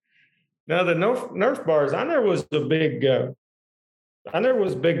 Now the Nerf bars, I never was a big,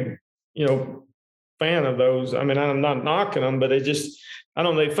 fan of those. I mean, I'm not knocking them, but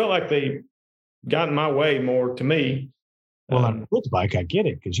they felt like they got in my way more to me. Well, on a foot bike, I get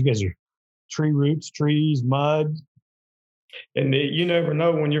it, because you guys are tree roots, trees, mud. And you never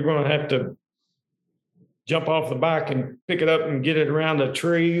know when you're going to have to jump off the bike and pick it up and get it around a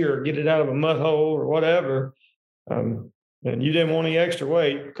tree or get it out of a mud hole or whatever. And you didn't want any extra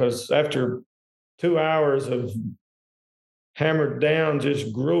weight, because after 2 hours of hammered down,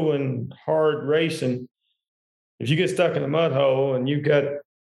 just grueling, hard racing, if you get stuck in a mud hole and you've got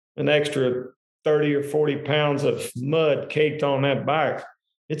an extra 30 or 40 pounds of mud caked on that bike,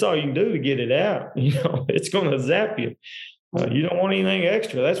 it's all you can do to get it out. It's going to zap you. You don't want anything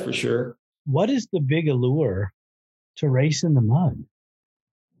extra, that's for sure. What is the big allure to race in the mud?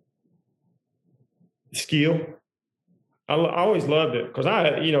 Skill. I always loved it, because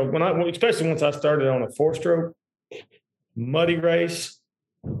especially once I started on a 4-stroke muddy race,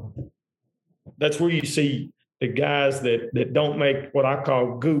 that's where you see the guys that don't make what I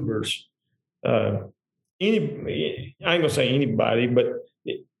call goobers. I ain't gonna say anybody, but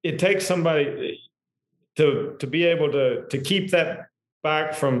it takes somebody to be able to keep that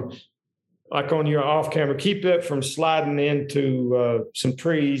bike from, like on your off camera, keep it from sliding into some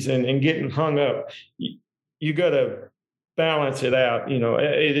trees and getting hung up. You got to balance it out.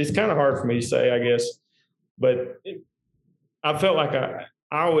 It is kind of hard for me to say, I guess, but I felt like I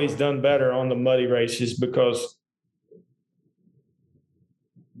always done better on the muddy races, because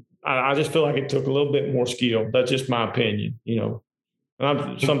I just feel like it took a little bit more skill. That's just my opinion,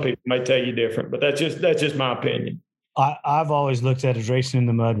 some people may tell you different, but that's just my opinion. I've always looked at it as racing in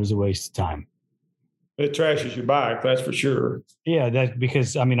the mud was a waste of time. It trashes your bike, that's for sure. Yeah, that's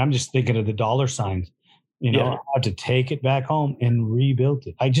because, I'm just thinking of the dollar signs. I had to take it back home and rebuild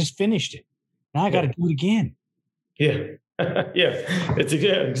it. I just finished it. Now I got to do it again. Yeah. Yeah,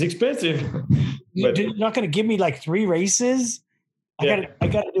 it's expensive. But You're not going to give me like 3 races. I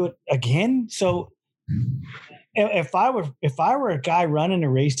got to do it again. So if I were a guy running a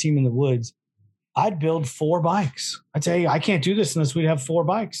race team in the woods, I'd build 4 bikes. I'd say I can't do this unless we have 4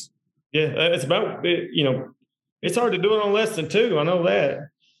 bikes. yeah, it's about, it's hard to do it on less than 2. I know that.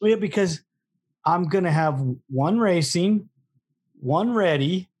 Yeah, because I'm going to have 1 racing, 1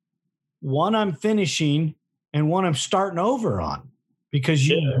 ready, 1 I'm finishing, and 1 I'm starting over on because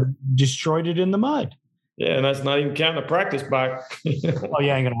you destroyed it in the mud. Yeah, and that's not even counting a practice bike. Oh,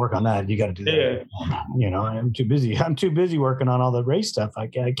 yeah, I ain't going to work on that. You got to do that. Yeah. I'm too busy. I'm too busy working on all the race stuff. I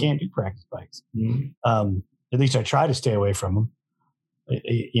can't do practice bikes. Mm-hmm. At least I try to stay away from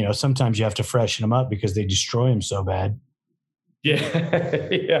them. Sometimes you have to freshen them up because they destroy them so bad.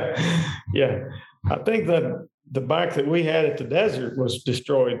 Yeah, yeah. I think that the bike that we had at the desert was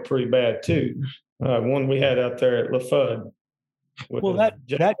destroyed pretty bad too. One we had out there at LaFud. Well, that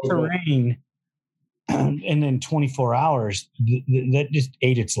terrain, and then 24 hours, that just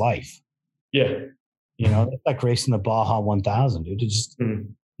ate its life. Yeah. It's like racing the Baja 1000, dude.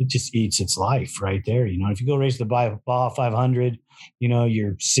 It just eats its life right there. If you go race the Baja 500,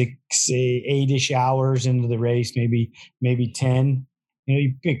 you're 8-ish hours into the race, maybe 10.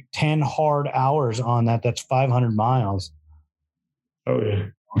 You pick 10 hard hours on that. That's 500 miles. Oh yeah.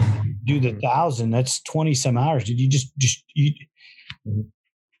 Do the 1,000. That's 20 some hours. Did you just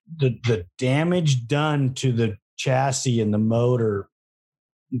the damage done to the chassis and the motor?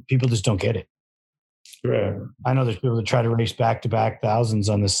 People just don't get it. Right. I know there's people that try to race back-to-back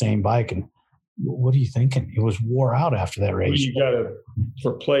 1000s on the same bike, and what are you thinking? It was wore out after that race. You got to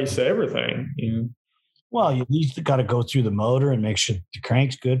replace everything. Well, you at least got to go through the motor and make sure the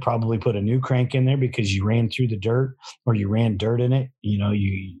crank's good. Probably put a new crank in there because you ran through the dirt or you ran dirt in it.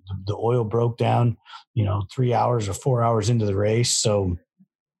 The oil broke down. 3 hours or 4 hours into the race. So,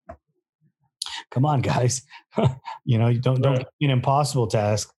 come on, guys. Don't give me an impossible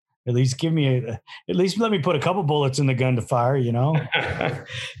task. At least let me put a couple bullets in the gun to fire,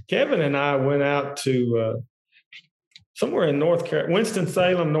 Kevin and I went out to somewhere in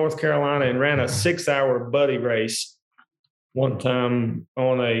Winston-Salem, North Carolina, and ran a 6-hour buddy race one time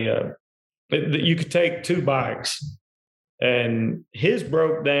on you could take 2 bikes, and his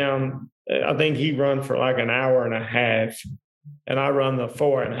broke down. I think he run for like an hour and a half, and I run the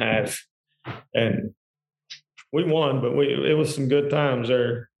 4.5, and we won, but it was some good times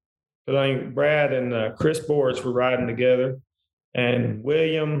there. But I think Brad and Chris Boris were riding together, and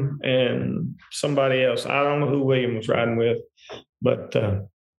William and somebody else. I don't know who William was riding with, but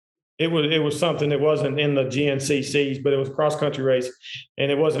it was something that wasn't in the GNCCs, but it was a cross country race,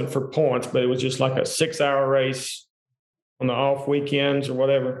 and it wasn't for points, but it was just like a 6-hour race on the off weekends or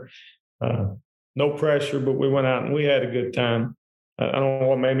whatever. No pressure, but we went out and we had a good time. I don't know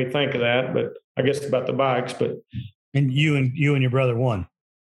what made me think of that, but I guess about the bikes. And you and your brother won.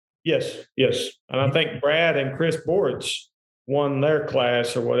 Yes. And I think Brad and Chris Borich won their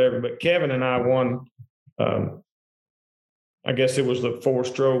class or whatever, but Kevin and I won. I guess it was the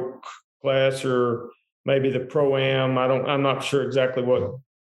 4-stroke class or maybe the Pro-Am. I'm not sure exactly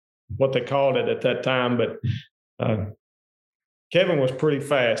what they called it at that time, but Kevin was pretty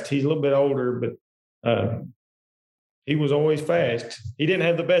fast. He's a little bit older, but he was always fast. He didn't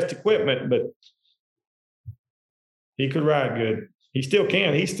have the best equipment, but he could ride good. He still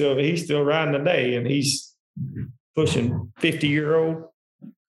can. He's still riding today, and he's pushing 50-year-old,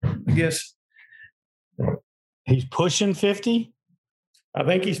 I guess. He's pushing 50? I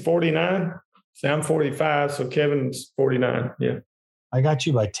think he's 49. So I'm 45, so Kevin's 49. Yeah. I got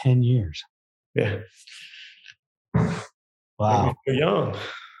you by 10 years. Yeah. Wow. You're young.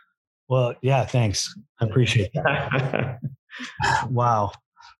 Well, yeah, thanks. I appreciate that. Wow.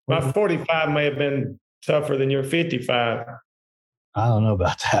 My 45 may have been tougher than your 55. I don't know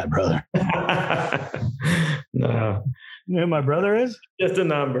about that, brother. No. You know who my brother is? Just a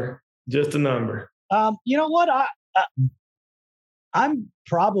number. You know what? I'm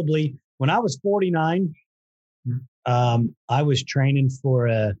probably, when I was 49, I was training for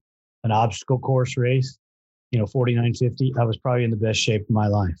an obstacle course race, 4950. I was probably in the best shape of my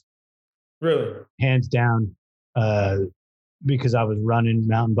life. Really? Hands down, because I was running,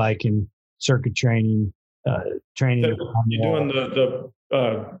 mountain biking, circuit training, training. You're doing the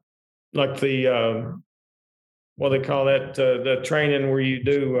what they call that, the training where you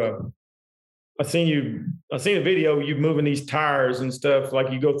do, I seen a video, you moving these tires and stuff,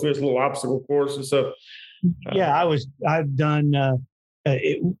 like you go through this little obstacle course and stuff. Yeah, I've done,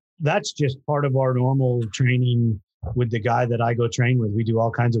 that's just part of our normal training with the guy that I go train with. We do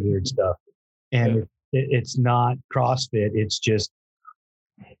all kinds of weird stuff. And It's not CrossFit. It's just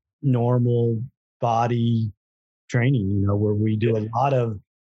normal body training, where we do a lot of,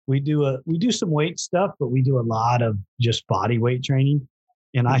 we do some weight stuff, but we do a lot of just body weight training.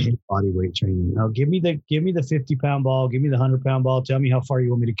 And I hate body weight training. Now give me the 50-pound ball, give me the 100-pound ball, tell me how far you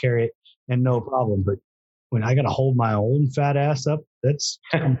want me to carry it, and no problem. But when I got to hold my own fat ass up, that's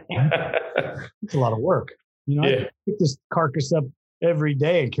it's a lot of work. I pick this carcass up every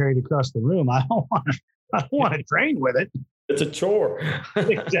day and carry it across the room. I don't want to train with it. It's a chore.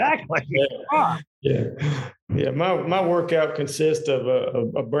 Exactly. Yeah. My workout consists of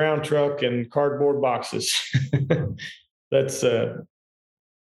a brown truck and cardboard boxes. That's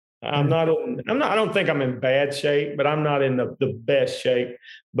I don't think I'm in bad shape, but I'm not in the best shape.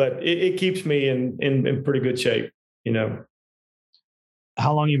 But it keeps me in pretty good shape.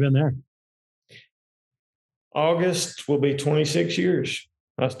 How long you been there? August will be 26 years.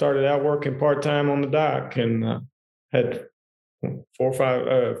 I started out working part-time on the dock and had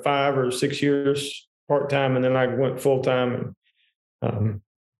 5 or 6 years part-time, and then I went full-time and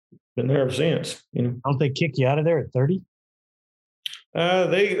been there ever since. Don't they kick you out of there at 30?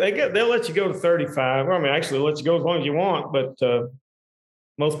 They'll let you go to 35. Well, I mean, actually, they'll let you go as long as you want, but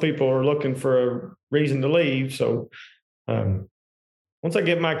most people are looking for a reason to leave. So once I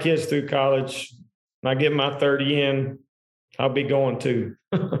get my kids through college and I get my 30 in, I'll be going too.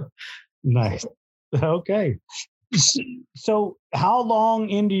 Nice. Okay. So how long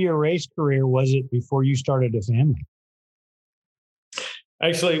into your race career was it before you started a family?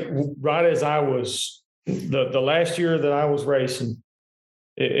 Actually, right as I was, the last year that I was racing,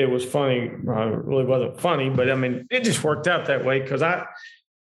 it was funny. It really wasn't funny, but I mean, it just worked out that way because I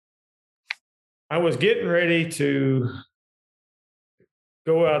was getting ready to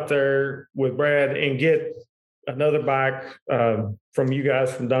go out there with Brad and get another bike from you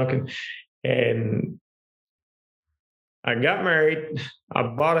guys from Duncan. And I got married, I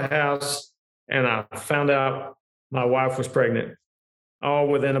bought a house, and I found out my wife was pregnant, all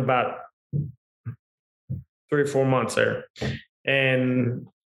within about 3 or 4 months there. And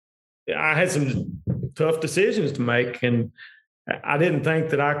I had some tough decisions to make, and I didn't think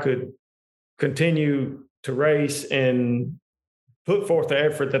that I could continue to race and put forth the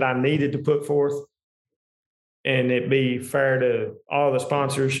effort that I needed to put forth and it be fair to all the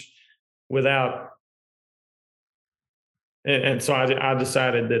sponsors without. And so I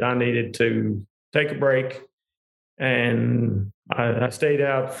decided that I needed to take a break, and I stayed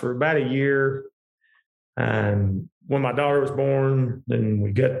out for about a year. And when my daughter was born, then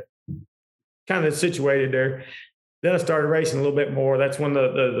we got kind of situated there. Then I started racing a little bit more. That's when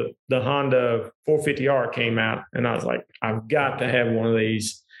the Honda 450R came out, and I was like, I've got to have one of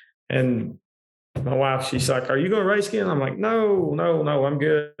these. And my wife, she's like, "Are you going to race again?" I'm like, "No, I'm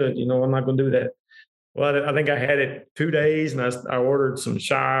good. I'm not going to do that." Well, I think I had it 2 days, and I ordered some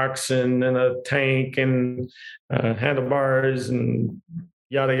shocks and then a tank and handlebars and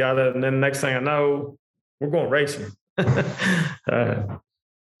yada, yada. And then the next thing I know, we're going racing.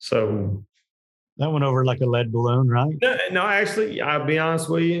 So that went over like a lead balloon, right? No, actually, I'll be honest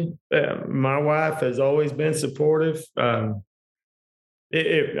with you. My wife has always been supportive.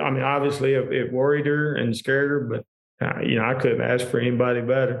 Obviously it worried her and scared her, but I couldn't ask for anybody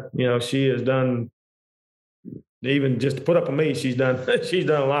better. She has done, even just to put up with me, she's done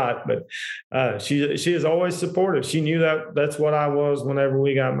a lot, but she is always supportive. She knew that's what I was whenever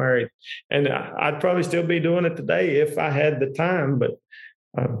we got married, and I'd probably still be doing it today if I had the time, but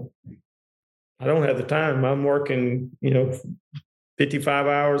I don't have the time. I'm working, 55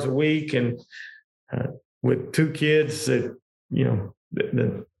 hours a week, and with 2 kids that,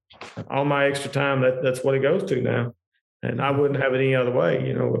 all my extra time, that's what it goes to now. And I wouldn't have it any other way,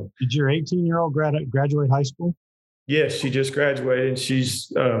 Did your 18-year-old graduate high school? Yes, she just graduated. She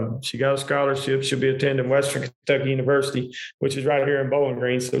got a scholarship. She'll be attending Western Kentucky University, which is right here in Bowling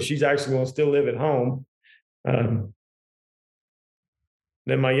Green. So she's actually going to still live at home.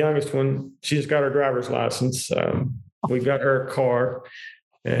 Then my youngest one, she just got her driver's license. We got her a car,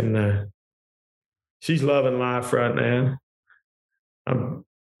 and she's loving life right now.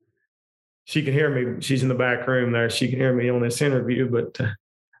 She can hear me. She's in the back room there. She can hear me on this interview, but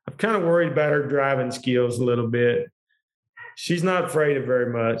I'm kind of worried about her driving skills a little bit. She's not afraid of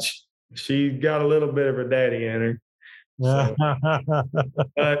very much. She got a little bit of her daddy in her. So,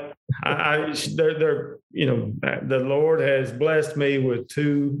 but the Lord has blessed me with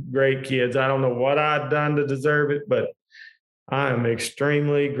 2 great kids. I don't know what I've done to deserve it, but I am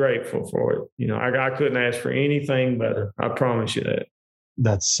extremely grateful for it. I couldn't ask for anything better. I promise you that.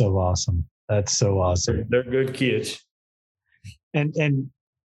 That's so awesome. That's so awesome. They're good kids. And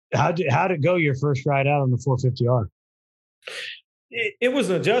How'd it go your first ride out on the 450R? It was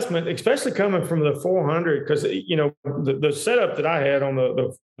an adjustment, especially coming from the 400, because the setup that I had on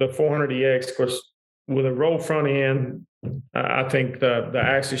the 400EX, of course, with a roll front end, I think the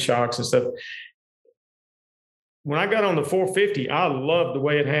axis shocks and stuff. When I got on the 450, I loved the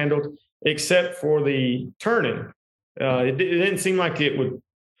way it handled, except for the turning. It didn't seem like it would.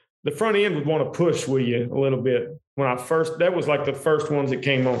 The front end would want to push with you a little bit. That was like the first ones that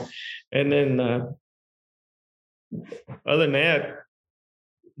came on, and then other than that,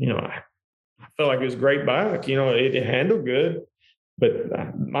 I felt like it was a great bike. It handled good,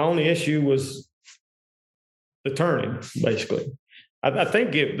 but my only issue was the turning. Basically, I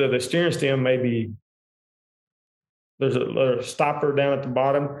think the steering stem maybe. There's a stopper down at the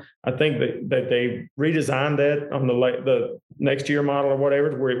bottom. I think that they redesigned that on the next year model or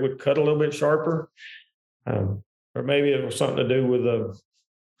whatever, where it would cut a little bit sharper. Or maybe it was something to do with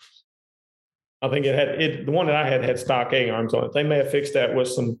I think the one that I had stock A-arms on it. They may have fixed that with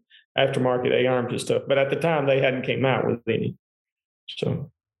some aftermarket A-arms and stuff, but at the time they hadn't came out with any. So,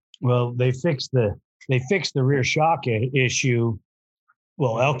 well, they fixed the rear shock issue.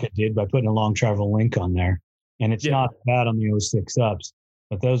 Well, Elka did by putting a long travel link on there. And it's not bad on the 06 ups,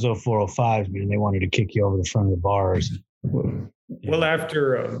 but those 0405s, man, they wanted to kick you over the front of the bars. Well,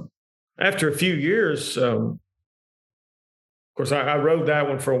 after a few years, of course, I rode that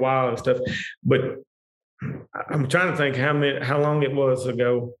one for a while and stuff. But I'm trying to think how long it was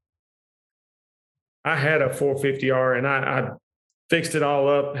ago. I had a 450R and I fixed it all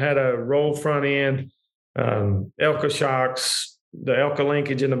up. Had a roll front end, Elka shocks, the Elka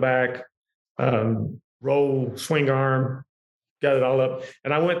linkage in the back. Roll swing arm, got it all up.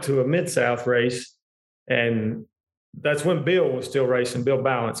 And I went to a Mid-South race, and that's when Bill was still racing, Bill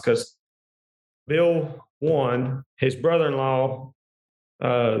Balance, because Bill won. His brother-in-law,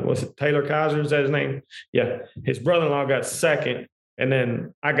 was it Taylor Kaiser? Is that his name? Yeah. His brother-in-law got second, and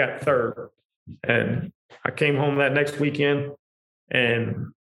then I got third. And I came home that next weekend and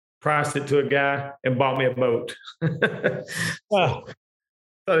priced it to a guy and bought me a boat. Oh.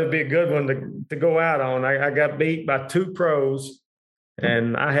 Thought it'd be a good one to go out on. I got beat by two pros,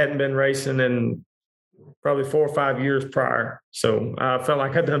 and I hadn't been racing in probably 4 or 5 years prior. So I felt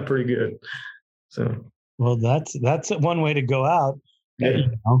like I'd done pretty good. So, well, that's one way to go out. Yeah.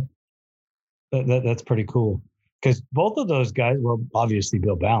 That's pretty cool. Because both of those guys, well, obviously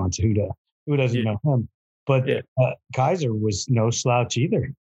Bill Balance, who doesn't know him? But Kaiser was no slouch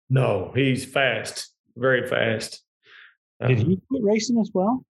either. No, he's fast, very fast. Did he quit racing as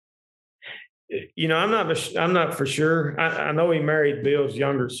well? I'm not for sure. I know he married Bill's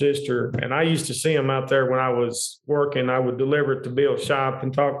younger sister, and I used to see him out there when I was working. I would deliver it to Bill's shop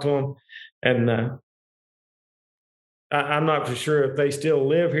and talk to him. And I'm not for sure if they still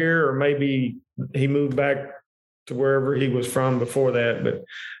live here or maybe he moved back to wherever he was from before that. But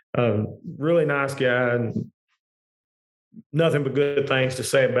really nice guy, and nothing but good things to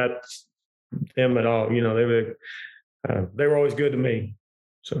say about him at all. They were always good to me.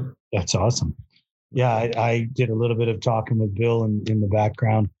 So that's awesome. Yeah, I did a little bit of talking with Bill in the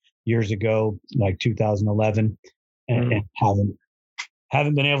background years ago, like 2011, and haven't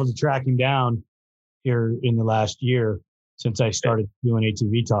been able to track him down here in the last year since I started doing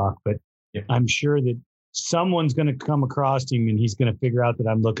ATV talk. But I'm sure that someone's going to come across him and he's going to figure out that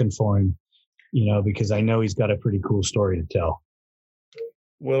I'm looking for him, because I know he's got a pretty cool story to tell.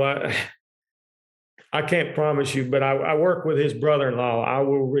 Well, I can't promise you, but I work with his brother-in-law. I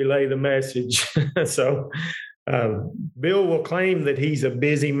will relay the message. So Bill will claim that he's a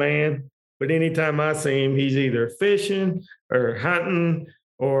busy man, but anytime I see him, he's either fishing or hunting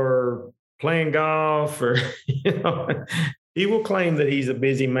or playing golf or, he will claim that he's a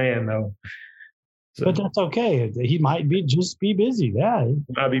busy man though. So, but that's okay. He might just be busy. Yeah.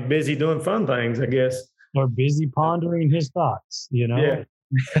 I'll be busy doing fun things, I guess. Or busy pondering his thoughts, Yeah.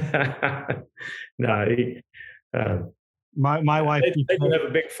 No, my wife. They have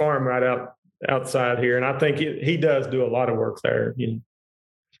a big farm right outside here, and I think he does do a lot of work there.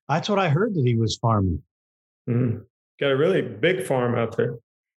 That's what I heard, that he was farming. Mm-hmm. Got a really big farm out there,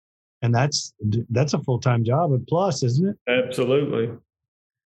 and that's a full-time job and plus, isn't it? Absolutely.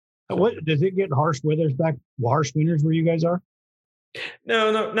 What does it get harsh winters where you guys are?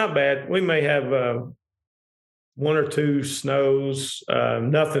 No, not bad. We may have 1 or 2 snows,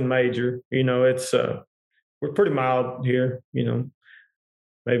 nothing major. It's we're pretty mild here.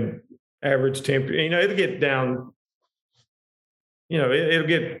 Maybe average temperature. It'll get down. It'll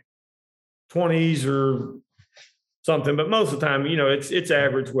get 20s or something, but most of the time, it's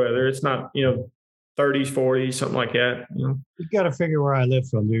average weather. It's not 30s, 40s, something like that. You got to figure where I live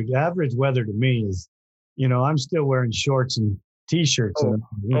from, dude. The average weather to me is, I'm still wearing shorts and T-shirts.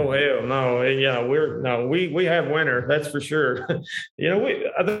 Oh hell no! Yeah, we have winter. That's for sure.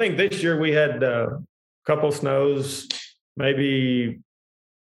 I think this year we had a couple snows, maybe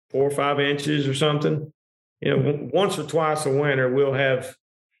 4 or 5 inches or something. Once or twice a winter we'll have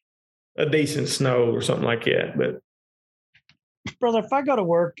a decent snow or something like that. But brother, if I go to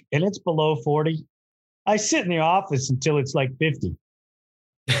work and it's below 40, I sit in the office until it's like 50.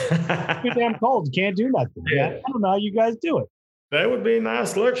 It's too damn cold. You can't do nothing. Yeah. I don't know how you guys do it. That would be a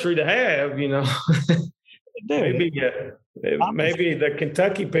nice luxury to have, Dude, maybe the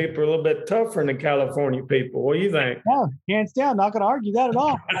Kentucky people are a little bit tougher than the California people. What do you think? Yeah, hands down. Not going to argue that at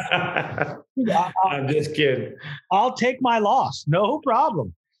all. I'm just kidding. I'll take my loss. No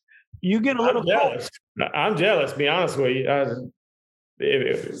problem. You get a little jealous. I'm jealous, to be honest with you.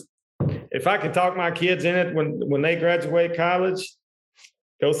 If I could talk my kids in it when they graduate college,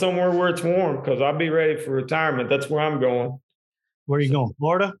 go somewhere where it's warm, because I'll be ready for retirement. That's where I'm going. Where are you going?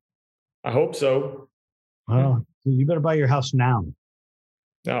 Florida? I hope so. Well, you better buy your house now.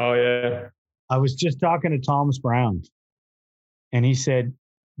 Oh, yeah. I was just talking to Thomas Brown, and he said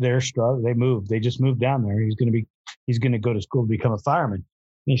they're struggling. They moved. They just moved down there. He's going to go to school to become a fireman.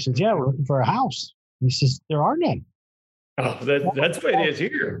 And he says, yeah, we're looking for a house. And he says, there are none. Oh, that's the way it is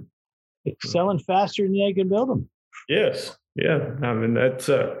here. It's selling faster than they can build them. Yes. Yeah. I mean, that's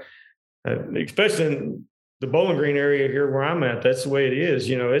especially in the Bowling Green area here where I'm at, that's the way it is.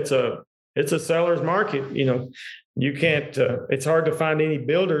 It's a seller's market. You can't, it's hard to find any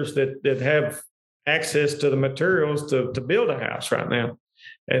builders that have access to the materials to build a house right now.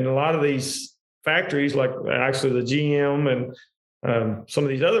 And a lot of these factories, like actually the GM and some of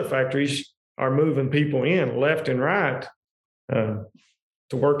these other factories, are moving people in left and right to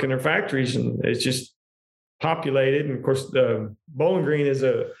work in their factories. And it's just populated. And of course, Bowling Green is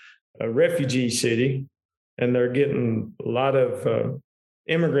a refugee city, and they're getting a lot of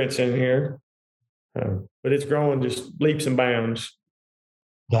immigrants in here, but it's growing just leaps and bounds.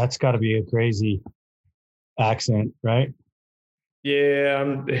 That's got to be a crazy accent, right?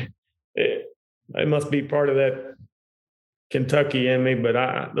 Yeah, it must be part of that Kentucky in me, but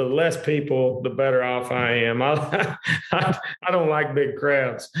the less people, the better off I am. I don't like big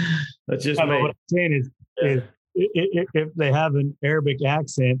crowds. That's just me. What I'm saying is if they have an Arabic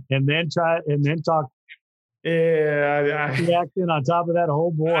accent and then talk. Yeah, the accent on top of that, whole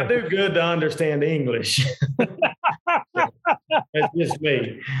boy. I do good to understand English. That's just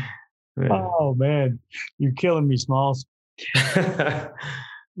me. Yeah. Oh man, you're killing me, Smalls.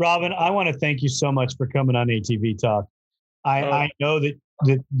 Robin, I want to thank you so much for coming on ATV Talk. I know that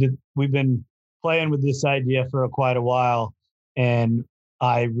we've been playing with this idea for quite a while, and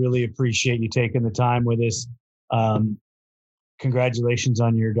I really appreciate you taking the time with us. Congratulations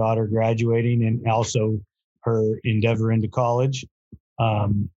on your daughter graduating and also her endeavor into college.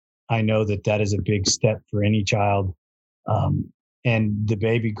 I know that is a big step for any child. And the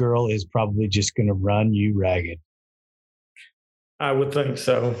baby girl is probably just going to run you ragged. I would think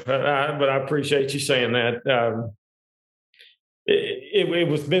so. But I appreciate you saying that.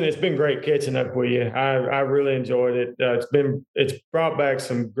 It's been great catching up with you. I really enjoyed it. It's brought back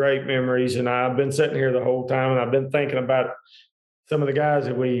some great memories, and I've been sitting here the whole time, and I've been thinking about some of the guys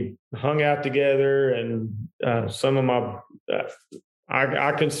that we hung out together, and some of my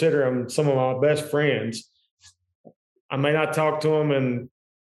I consider them some of my best friends. I may not talk to them in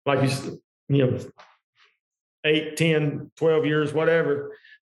 8, 10, 12 years, whatever,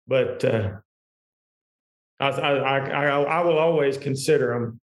 but I will always consider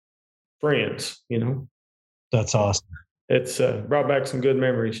them friends, That's awesome. It's brought back some good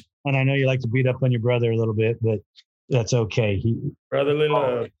memories. And I know you like to beat up on your brother a little bit, but that's okay. Brotherly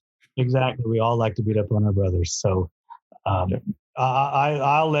love. Exactly. We all like to beat up on our brothers. So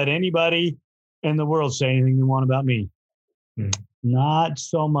I'll let anybody in the world say anything you want about me. Not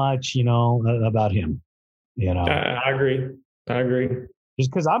so much, about him. I agree.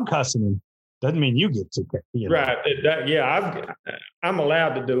 Just because I'm cussing him doesn't mean you get to. Right. I'm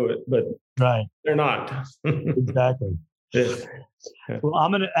allowed to do it, but right. They're not. Exactly. Yeah. Well,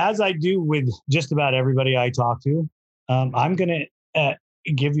 I'm going to, as I do with just about everybody I talk to, I'm going to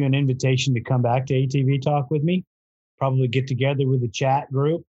give you an invitation to come back to ATV Talk with me, probably get together with the chat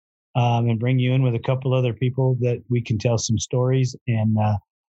group and bring you in with a couple other people that we can tell some stories and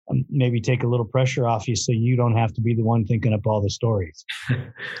maybe take a little pressure off you so you don't have to be the one thinking up all the stories.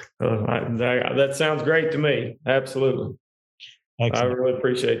 That sounds great to me. Absolutely. Excellent. I really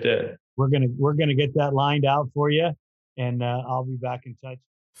appreciate that. We're gonna get that lined out for you, and I'll be back in touch.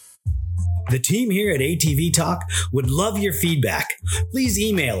 The team here at ATV Talk would love your feedback. Please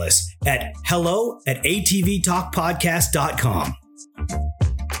email us at hello@atvtalkpodcast.com.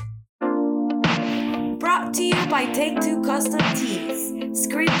 Brought to you by Take-Two Custom Tees.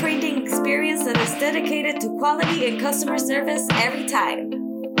 Screen printing experience that is dedicated to quality and customer service every time.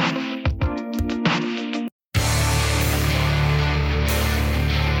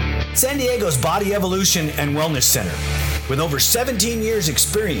 San Diego's Body Evolution and Wellness Center. With over 17 years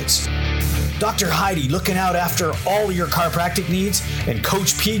experience, Dr. Heidi looking out after all your chiropractic needs, and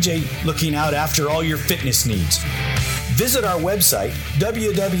Coach PJ looking out after all your fitness needs. Visit our website,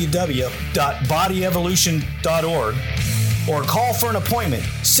 www.bodyevolution.org, or call for an appointment,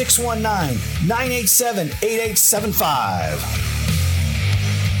 619-987-8875.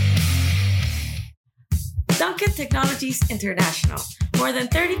 Duncan Technologies International. More than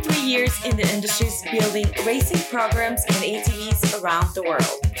 33 years in the industries building racing programs and ATVs around the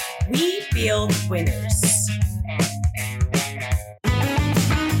world. We build winners.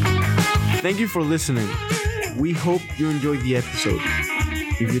 Thank you for listening. We hope you enjoyed the episode.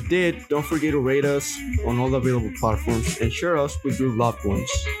 If you did, don't forget to rate us on all the available platforms and share us with your loved ones.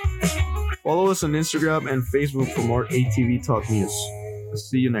 Follow us on Instagram and Facebook for more ATV Talk news.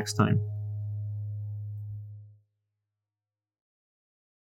 See you next time.